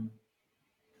from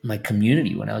my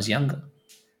community when I was younger.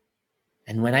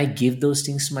 And when I give those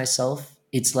things to myself,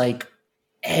 it's like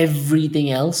everything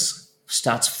else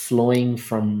starts flowing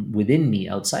from within me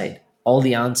outside. All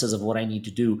the answers of what I need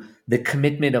to do, the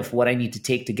commitment of what I need to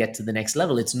take to get to the next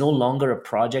level. It's no longer a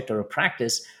project or a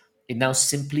practice. It now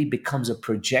simply becomes a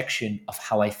projection of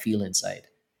how I feel inside.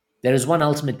 There is one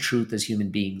ultimate truth as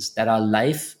human beings, that our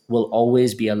life will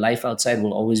always be, a life outside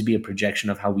will always be a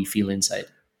projection of how we feel inside.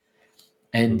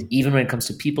 And even when it comes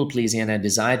to people pleasing and our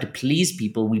desire to please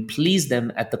people, we please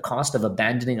them at the cost of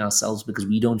abandoning ourselves because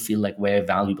we don't feel like we're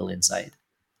valuable inside.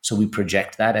 So we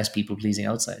project that as people pleasing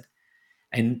outside.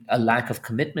 And a lack of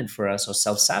commitment for us, or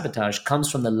self-sabotage,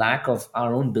 comes from the lack of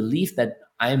our own belief that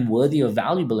I am worthy or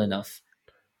valuable enough.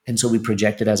 And so we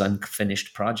project it as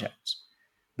unfinished projects.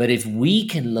 But if we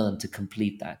can learn to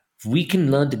complete that, if we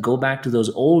can learn to go back to those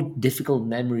old difficult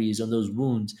memories or those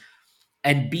wounds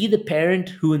and be the parent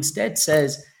who instead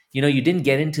says, you didn't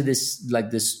get into this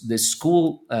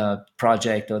school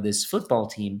project or this football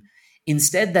team.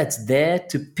 Instead, that's there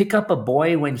to pick up a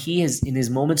boy when he is in his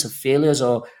moments of failures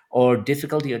or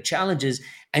difficulty or challenges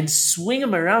and swing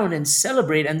him around and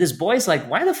celebrate. And this boy's like,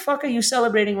 why the fuck are you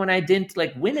celebrating when I didn't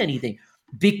win anything?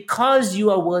 Because you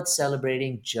are worth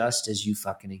celebrating just as you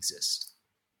fucking exist.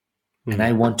 And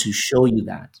I want to show you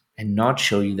that, and not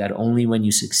show you that only when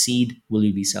you succeed will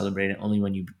you be celebrated. Only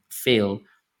when you fail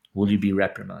will you be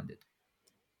reprimanded.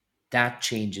 That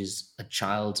changes a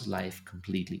child's life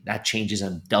completely. That changes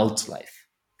an adult's life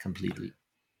completely.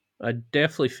 I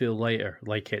definitely feel lighter,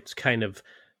 like it's kind of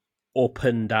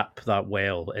opened up that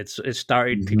well. It's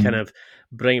started to kind of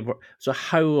bring it. So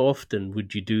how often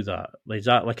would you do that? Is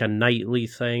that like a nightly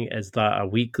thing? Is that a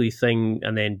weekly thing?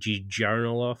 And then do you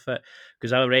journal off it?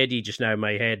 Because already just now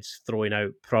my head's throwing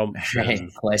out prompts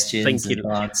and questions thinking,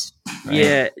 and thoughts. Right?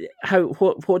 Yeah,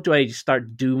 what do I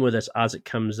start doing with this as it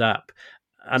comes up?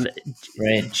 And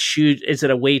is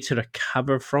it a way to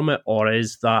recover from it, or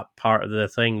is that part of the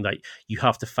thing that you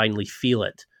have to finally feel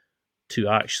it to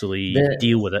actually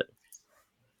deal with it?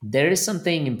 There is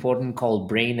something important called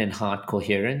brain and heart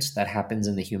coherence that happens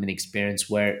in the human experience,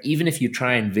 where even if you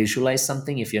try and visualize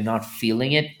something, if you're not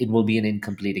feeling it, it will be an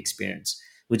incomplete experience,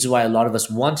 which is why a lot of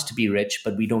us want to be rich,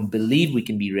 but we don't believe we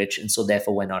can be rich. And so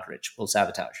therefore we're not rich. We'll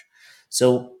sabotage.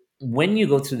 So when you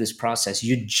go through this process,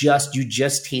 you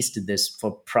just tasted this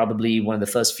for probably one of the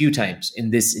first few times in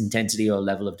this intensity or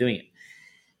level of doing it.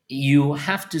 You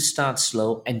have to start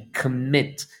slow and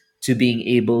commit to being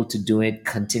able to do it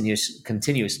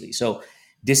continuously. So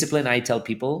discipline, I tell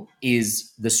people,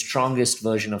 is the strongest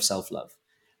version of self-love.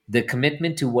 The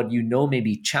commitment to what you know may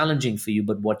be challenging for you,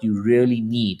 but what you really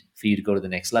need for you to go to the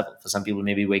next level. For some people, it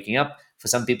may be waking up. For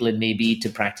some people, it may be to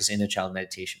practice inner child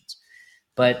meditations.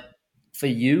 But for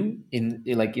you,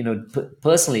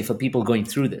 personally, for people going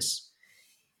through this,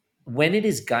 when it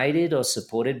is guided or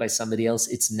supported by somebody else,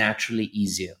 it's naturally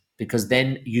easier, because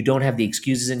then you don't have the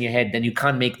excuses in your head. Then you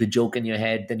can't make the joke in your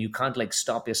head. Then you can't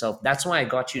stop yourself. That's why I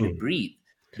got you to breathe,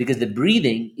 because the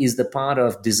breathing is the part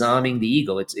of disarming the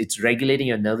ego. It's regulating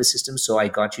your nervous system. So I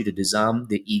got you to disarm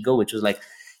the ego, which was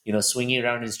swinging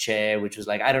around his chair, which was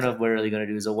I don't know if we're really going to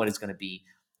do this or what it's going to be.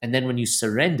 And then when you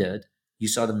surrendered, you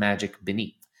saw the magic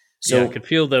beneath. So I could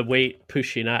feel the weight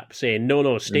pushing up, saying,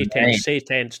 no, stay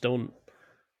tense, don't.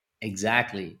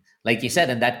 Exactly. Like you said,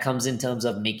 and that comes in terms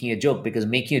of making a joke, because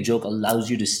making a joke allows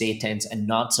you to stay tense and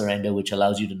not surrender, which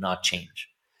allows you to not change.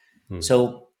 Hmm.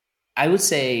 So I would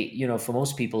say, for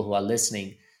most people who are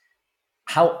listening,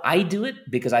 how I do it,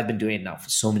 because I've been doing it now for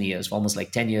so many years, for almost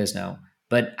like 10 years now,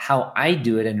 but how I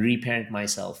do it and reparent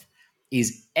myself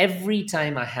is every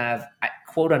time I have,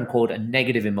 quote unquote, a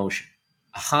negative emotion,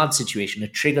 a hard situation, a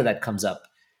trigger that comes up,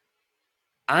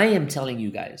 I am telling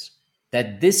you guys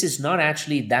that this is not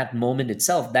actually that moment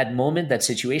itself, that moment, that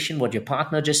situation, what your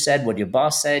partner just said, what your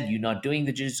boss said, you not doing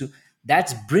the jiu-jitsu,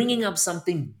 that's bringing up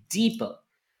something deeper.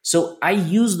 So I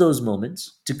use those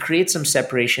moments to create some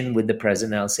separation with the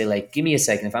present. I'll say, like, give me a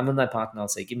second. If I'm with my partner, I'll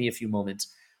say, give me a few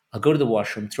moments. I'll go to the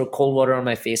washroom, throw cold water on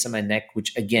my face and my neck,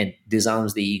 which again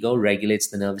disarms the ego, regulates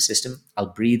the nervous system.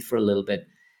 I'll breathe for a little bit.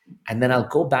 And then I'll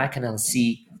go back and I'll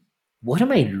see, what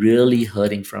am I really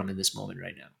hurting from in this moment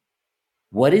right now?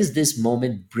 What is this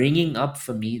moment bringing up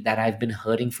for me that I've been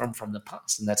hurting from the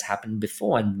past and that's happened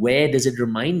before? And where does it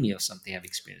remind me of something I've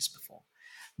experienced before?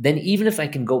 Then even if I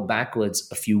can go backwards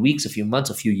a few weeks, a few months,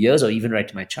 a few years, or even right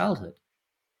to my childhood,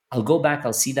 I'll go back,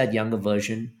 I'll see that younger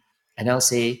version, and I'll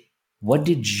say, what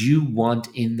did you want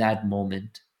in that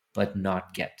moment but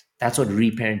not get? That's what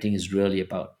reparenting is really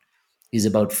about, is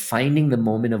about finding the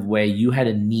moment of where you had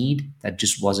a need that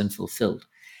just wasn't fulfilled.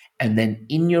 And then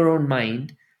in your own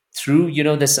mind, through,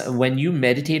 this, when you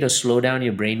meditate or slow down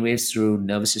your brain waves through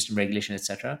nervous system regulation,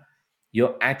 etc.,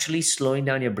 you're actually slowing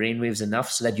down your brain waves enough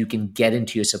so that you can get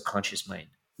into your subconscious mind,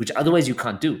 which otherwise you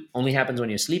can't do. Only happens when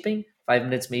you're sleeping, 5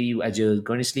 minutes maybe as you're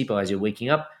going to sleep or as you're waking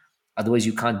up. Otherwise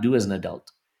you can't do as an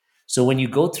adult. So when you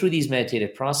go through these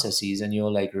meditative processes and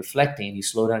you're like reflecting and you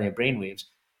slow down your brain waves,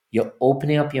 you're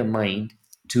opening up your mind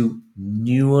to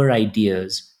newer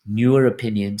ideas, newer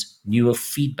opinions, newer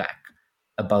feedback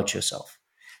about yourself.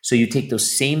 So you take those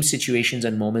same situations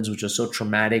and moments which are so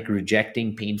traumatic,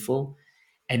 rejecting, painful,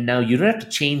 and now you don't have to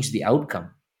change the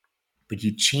outcome, but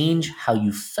you change how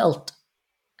you felt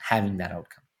having that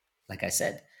outcome. Like I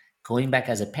said, going back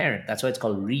as a parent, that's why it's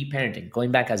called reparenting.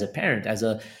 Going back as a parent, as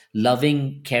a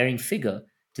loving, caring figure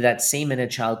to that same inner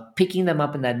child, picking them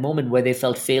up in that moment where they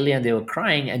felt failure and they were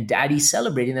crying, and daddy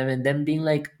celebrating them and them being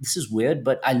like, this is weird,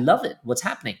 but I love it. What's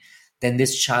happening? Then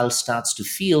this child starts to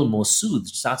feel more soothed,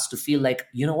 starts to feel like,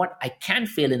 you know what? I can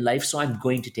fail in life, so I'm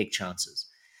going to take chances.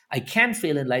 I can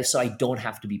fail in life, so I don't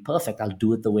have to be perfect. I'll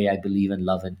do it the way I believe and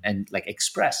love and like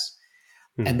express.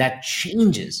 And that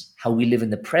changes how we live in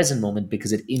the present moment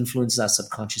because it influences our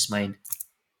subconscious mind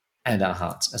and our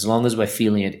hearts, as long as we're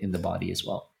feeling it in the body as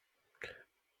well.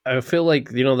 I feel like,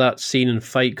 that scene in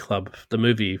Fight Club, the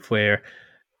movie, where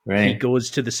he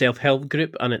goes to the self-help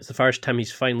group and it's the first time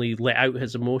he's finally let out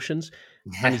his emotions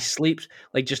and he sleeps.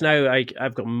 Like just now,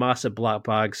 I've got massive black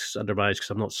bags under my eyes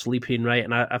because I'm not sleeping right.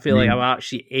 And I feel like I'm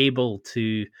actually able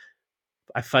to,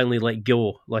 I finally let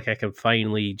go. Like I can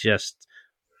finally just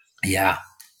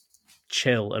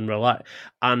chill and relax.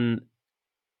 And,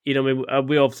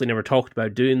 we obviously never talked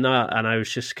about doing that. And I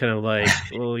was just kind of like,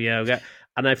 oh yeah. Okay.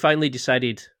 And I finally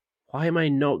decided, why am I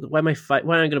going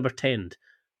to pretend?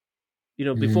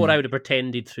 Before I would have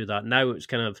pretended through that. Now it's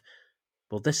kind of,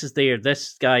 well, this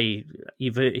guy,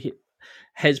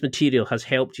 his material has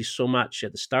helped you so much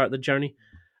at the start of the journey.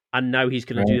 And now he's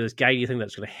going to do this guidey thing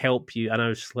that's going to help you. And I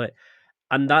was like,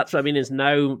 and that's what I mean is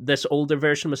now this older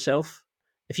version of myself.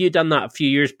 If you'd done that a few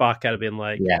years back, I'd have been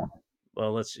like,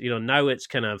 well, let's, now it's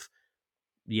kind of,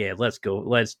 let's go,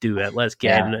 let's do it. Let's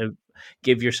get in and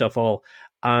give yourself all.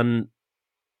 And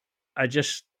I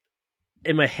just,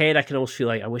 in my head, I can almost feel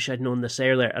like I wish I'd known this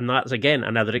earlier, and that's again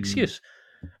another excuse.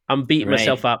 I'm beating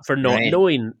myself up for not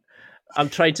knowing. I'm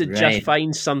trying to just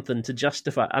find something to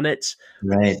justify, and it's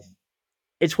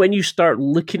when you start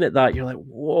looking at that, you're like,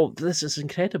 "Whoa, this is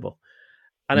incredible."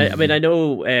 And I mean, I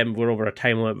know we're over a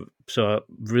time limit, so I'm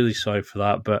really sorry for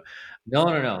that. But no,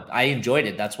 I enjoyed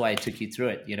it. That's why I took you through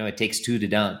it. It takes two to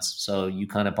dance, so you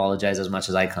can't apologize as much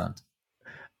as I can't.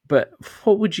 But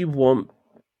what would you want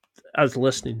as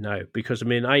listening now? Because I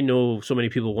mean, I know so many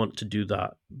people want to do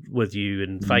that with you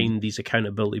and find these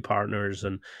accountability partners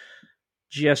and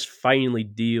just finally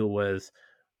deal with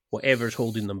whatever's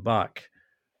holding them back,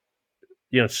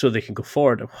 so they can go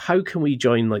forward. How can we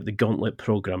join like the Gauntlet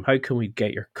program? How can we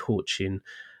get your coaching?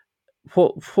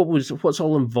 What's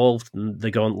all involved in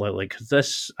the Gauntlet? Like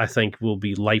this, I think will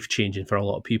be life changing for a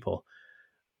lot of people.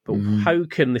 But how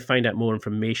can they find out more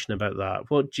information about that?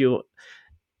 What do you?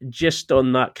 Just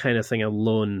on that kind of thing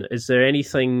alone, is there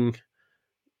anything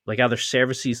like other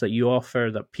services that you offer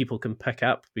that people can pick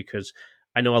up? Because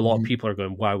I know a lot of people are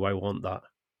going, wow, I want that.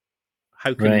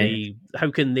 How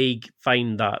can they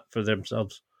find that for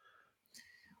themselves?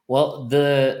 Well,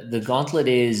 the Gauntlet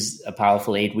is a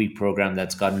powerful 8-week program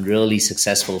that's gotten really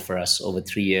successful for us over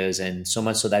 3 years, and so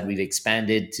much so that we've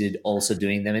expanded to also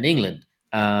doing them in England,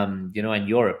 and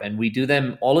Europe, and we do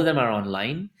them. All of them are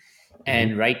online,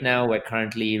 and right now we're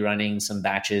currently running some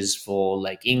batches for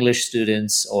like English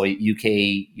students or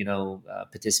UK,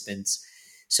 participants.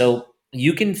 So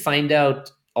you can find out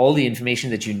all the information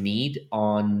that you need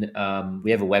on.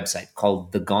 We have a website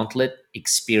called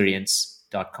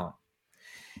thegauntletexperience.com.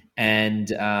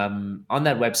 And on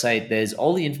that website, there's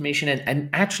all the information. And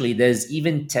actually, there's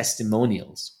even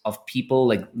testimonials of people,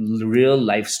 like real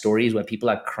life stories where people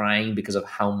are crying because of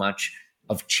how much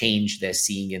of change they're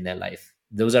seeing in their life.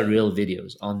 Those are real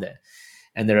videos on there.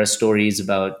 And there are stories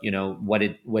about, what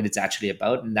it's actually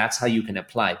about. And that's how you can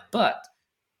apply. But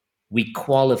we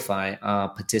qualify our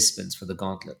participants for the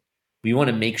Gauntlet. We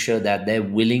want to make sure that they're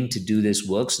willing to do this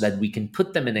work so that we can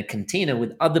put them in a container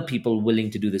with other people willing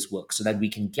to do this work, so that we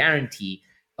can guarantee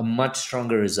a much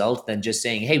stronger result than just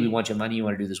saying, hey, we want your money, you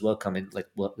want to do this work, come in,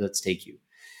 let's take you.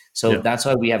 So that's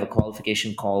why we have a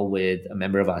qualification call with a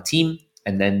member of our team,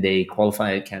 and then they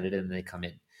qualify a candidate and they come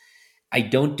in.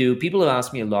 People have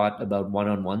asked me a lot about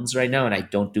one-on-ones right now, and I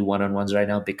don't do one-on-ones right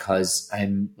now because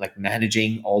I'm like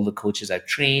managing all the coaches I've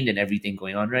trained and everything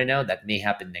going on right now. That may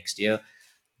happen next year.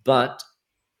 But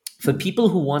for people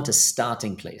who want a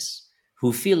starting place,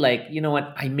 who feel like,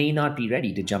 I may not be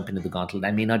ready to jump into the Gauntlet.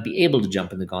 I may not be able to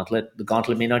jump in the Gauntlet. The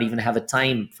Gauntlet may not even have a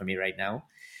time for me right now.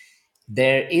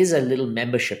 There is a little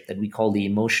membership that we call the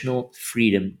Emotional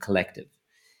Freedom Collective.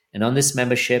 And on this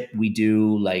membership, we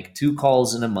do like 2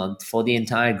 calls in a month for the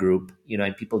entire group,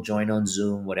 and people join on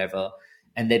Zoom, whatever.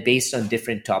 And they're based on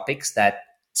different topics that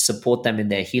support them in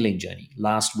their healing journey.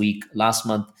 Last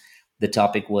month, the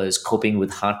topic was coping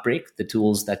with heartbreak, the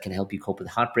tools that can help you cope with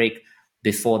heartbreak.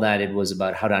 Before that, it was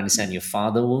about how to understand your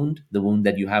father wound, the wound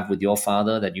that you have with your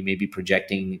father that you may be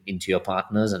projecting into your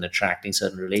partners and attracting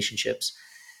certain relationships,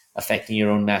 affecting your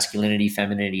own masculinity,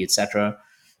 femininity, etc.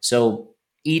 So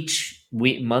each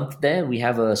month there, we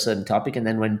have a certain topic. And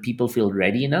then when people feel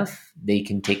ready enough, they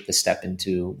can take the step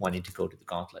into wanting to go to the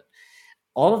Gauntlet.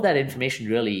 All of that information,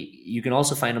 really, you can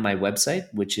also find on my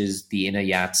website, which is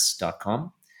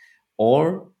theinneryats.com.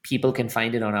 Or people can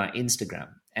find it on our Instagram.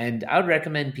 And I would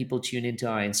recommend people tune into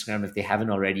our Instagram if they haven't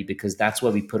already, because that's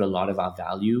where we put a lot of our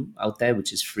value out there,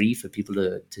 which is free for people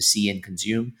to see and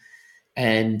consume.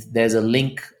 And there's a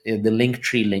link, the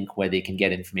Linktree link, where they can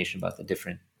get information about the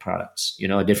different products,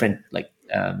 different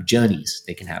journeys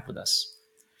they can have with us.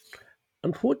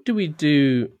 And what do we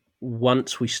do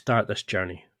once we start this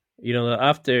journey?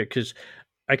 After, because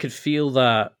I could feel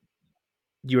that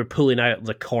you were pulling out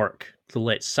the cork to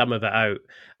let some of it out.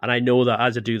 And I know that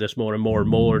as I do this more and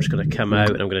more, it's going to come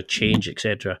out and I'm going to change,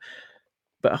 etc.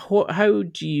 But how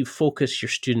do you focus your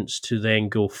students to then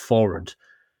go forward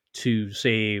to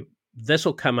say, this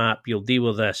will come up, you'll deal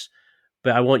with this,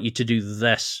 but I want you to do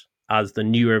this as the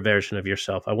newer version of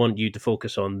yourself. I want you to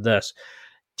focus on this.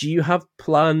 Do you have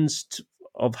plans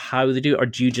of how they do it, or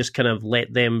do you just kind of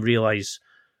let them realize,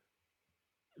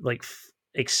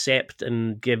 accept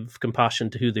and give compassion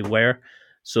to who they were,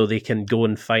 so they can go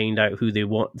and find out who they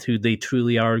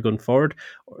truly are going forward?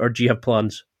 Or do you have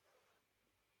plans?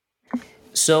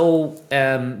 So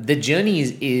the journey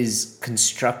is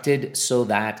constructed so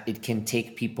that it can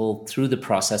take people through the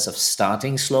process of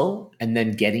starting slow and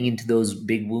then getting into those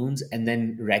big wounds and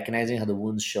then recognizing how the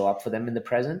wounds show up for them in the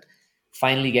present,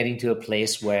 finally getting to a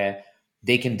place where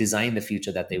they can design the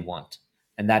future that they want.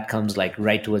 And that comes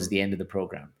right towards the end of the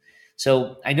program.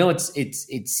 So I know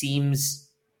it seems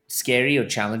scary or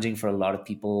challenging for a lot of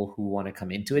people who want to come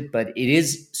into it, but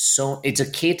it's a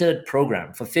catered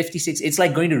program for 56. It's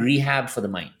like going to rehab for the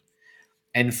mind.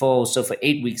 And for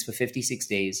 8 weeks, for 56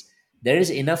 days, there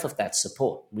is enough of that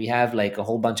support. We have a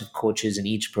whole bunch of coaches in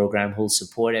each program who will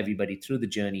support everybody through the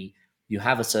journey. You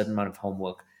have a certain amount of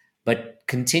homework, but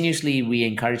continuously we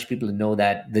encourage people to know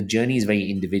that the journey is very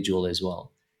individual as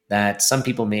well. That some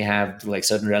people may have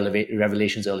certain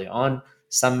revelations early on,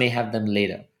 some may have them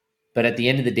later. But at the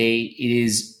end of the day, it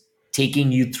is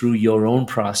taking you through your own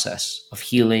process of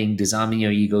healing, disarming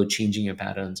your ego, changing your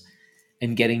patterns,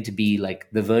 and getting to be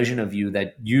the version of you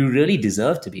that you really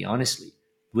deserve to be, honestly,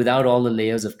 without all the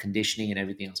layers of conditioning and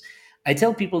everything else. I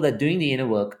tell people that doing the inner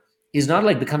work is not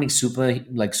becoming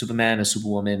Superman or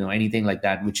Superwoman or anything like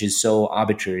that, which is so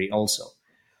arbitrary also.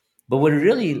 But what it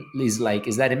really is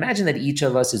that imagine that each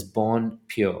of us is born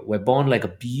pure. We're born like a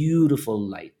beautiful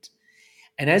light.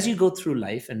 And as you go through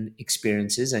life and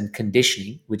experiences and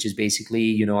conditioning, which is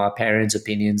basically, our parents'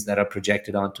 opinions that are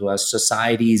projected onto us,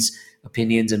 society's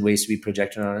opinions and ways to be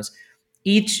projected on us,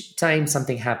 each time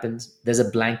something happens, there's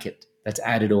a blanket that's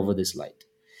added over this light.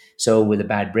 So with a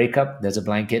bad breakup, there's a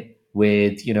blanket.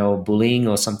 With, bullying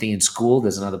or something in school,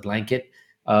 there's another blanket.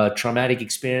 Traumatic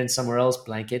experience somewhere else,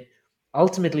 blanket.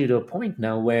 Ultimately, to a point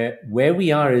now where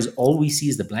we are is all we see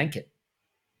is the blanket.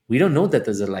 We don't know that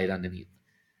there's a light underneath.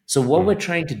 So what we're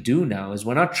trying to do now is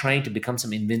we're not trying to become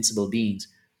some invincible beings.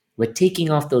 We're taking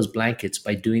off those blankets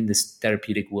by doing this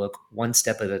therapeutic work one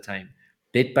step at a time,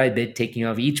 bit by bit, taking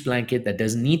off each blanket that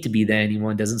doesn't need to be there anymore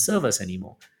and doesn't serve us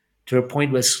anymore, to a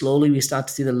point where slowly we start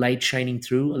to see the light shining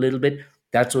through a little bit.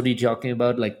 That's what you're talking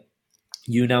about. Like,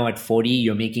 you now at 40,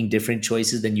 you're making different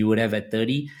choices than you would have at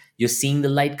 30. You're seeing the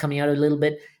light coming out a little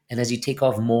bit. And as you take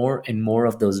off more and more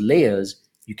of those layers,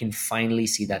 you can finally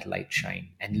see that light shine.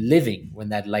 And living when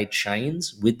that light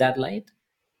shines with that light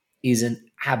is an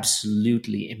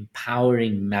absolutely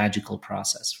empowering, magical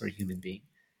process for a human being.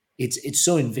 It's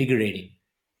so invigorating,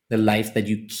 the life that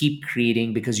you keep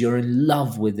creating, because you're in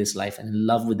love with this life and in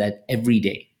love with that every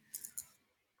day.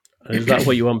 Is that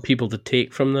what you want people to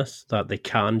take from this? That they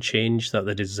can change, that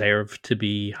they deserve to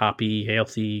be happy,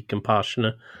 healthy,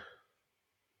 compassionate?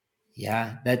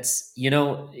 Yeah, that's,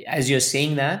 as you're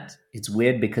saying that, it's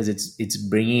weird because it's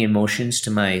bringing emotions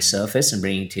to my surface and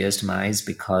bringing tears to my eyes,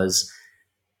 because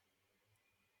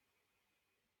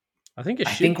I think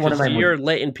you're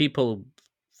letting people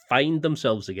find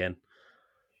themselves again.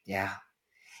 Yeah.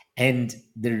 And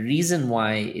the reason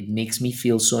why it makes me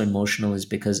feel so emotional is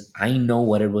because I know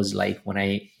what it was like when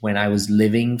I was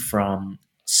living from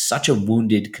such a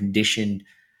wounded, conditioned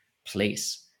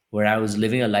place, where I was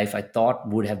living a life I thought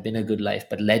would have been a good life,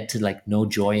 but led to like no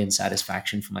joy and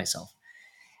satisfaction for myself.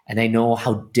 And I know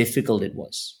how difficult it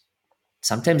was.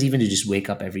 Sometimes even to just wake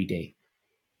up every day,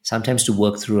 sometimes to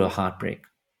work through a heartbreak.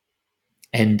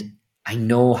 And I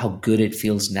know how good it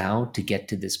feels now to get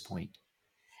to this point.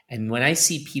 And when I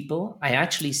see people, I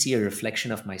actually see a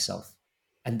reflection of myself.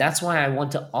 And that's why I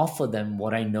want to offer them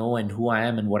what I know and who I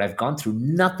am and what I've gone through.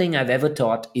 Nothing I've ever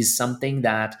taught is something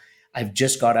that I've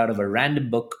just got out of a random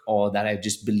book or that I've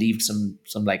just believed some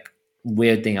like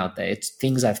weird thing out there. It's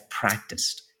things I've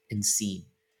practiced and seen.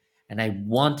 And I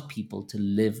want people to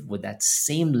live with that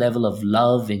same level of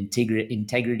love,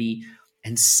 integrity,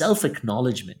 and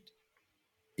self-acknowledgement,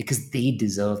 because they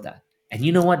deserve that. And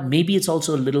you know what? Maybe it's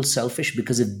also a little selfish,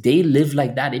 because if they live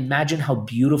like that, imagine how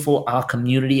beautiful our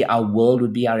community, our world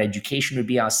would be, our education would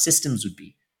be, our systems would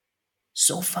be.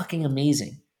 So fucking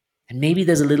amazing. And maybe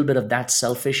there's a little bit of that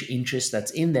selfish interest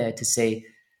that's in there to say,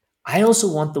 I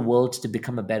also want the world to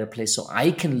become a better place so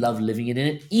I can love living in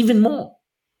it even more.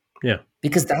 Yeah.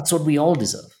 Because that's what we all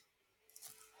deserve.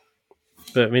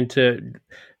 But I mean, to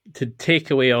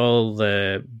take away all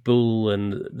the bull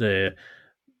and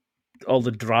all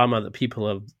the drama that people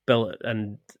have built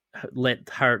and let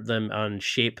hurt them and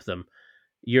shape them,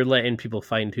 you're letting people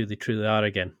find who they truly are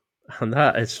again. And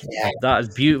that is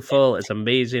beautiful. It's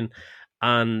amazing.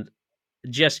 And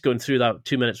just going through that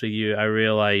 2 minutes with you, I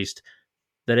realized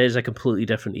there is a completely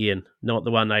different Ian, not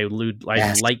the one I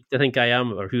like to think I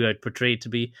am or who I'd portrayed to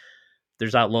be.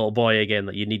 There's that little boy again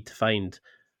that you need to find.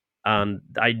 And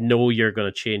I know you're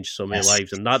going to change so many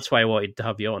lives. And that's why I wanted to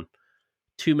have you on.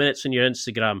 2 minutes on your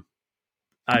Instagram,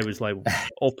 I was like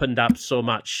opened up so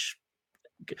much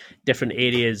different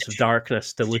areas of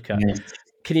darkness to look at.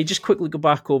 Can you just quickly go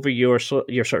back over your sort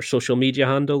of social media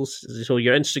handles? So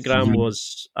your Instagram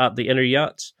was at the Inner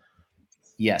Yats.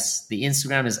 Yes, the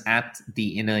Instagram is at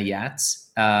the Inner Yats.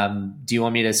 Do you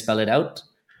want me to spell it out,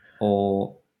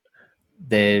 or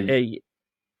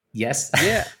yes?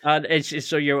 Yeah, and it's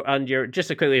so you're just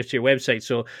to quickly to your website.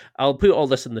 So I'll put all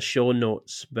this in the show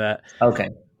notes. But okay.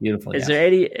 Beautiful. Is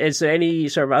there any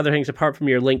sort of other things apart from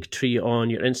your link tree on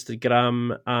your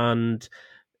Instagram? And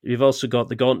you've also got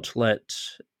the Gauntlet.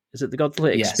 Is it the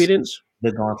Gauntlet Experience?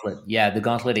 The Gauntlet. Yeah, the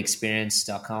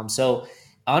gauntletexperience.com. So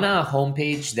on our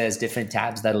homepage, there's different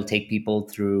tabs that'll take people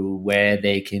through where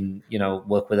they can,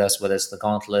 work with us, whether it's the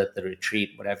Gauntlet, the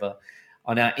retreat, whatever.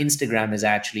 On our Instagram is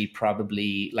actually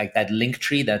probably like that link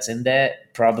tree that's in there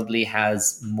probably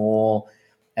has more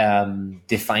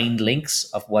defined links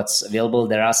of what's available.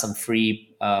 There are some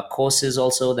free courses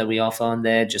also that we offer on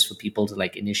there just for people to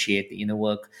like initiate the inner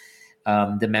work.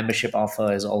 The membership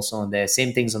offer is also on there.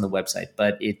 Same things on the website,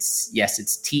 but it's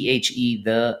THE,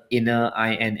 the inner,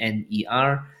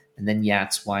 INNER, and then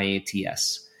Yats,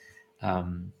 YATS.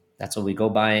 That's what we go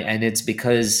by. And it's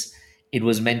because it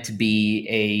was meant to be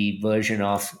a version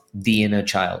of the inner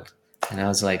child. And I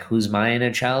was like, who's my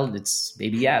inner child? It's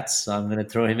baby Yats. So I'm going to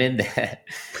throw him in there.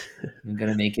 I'm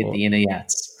going to make it the inner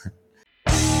Yats.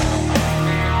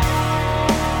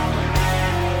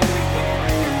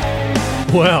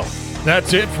 Well,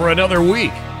 that's it for another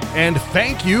week. And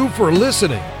thank you for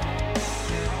listening.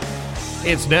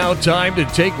 It's now time to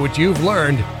take what you've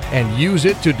learned and use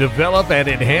it to develop and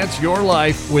enhance your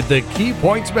life with the key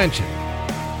points mentioned.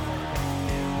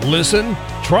 Listen,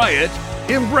 try it,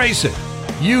 embrace it,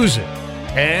 use it,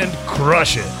 and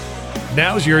crush it.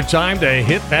 Now's your time to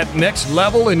hit that next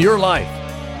level in your life.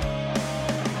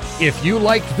 If you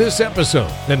liked this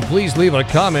episode, then please leave a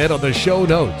comment on the show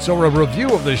notes or a review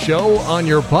of the show on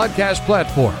your podcast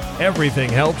platform. Everything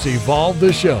helps evolve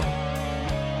the show.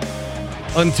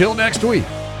 Until next week,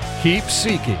 keep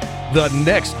seeking the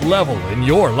next level in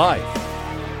your life.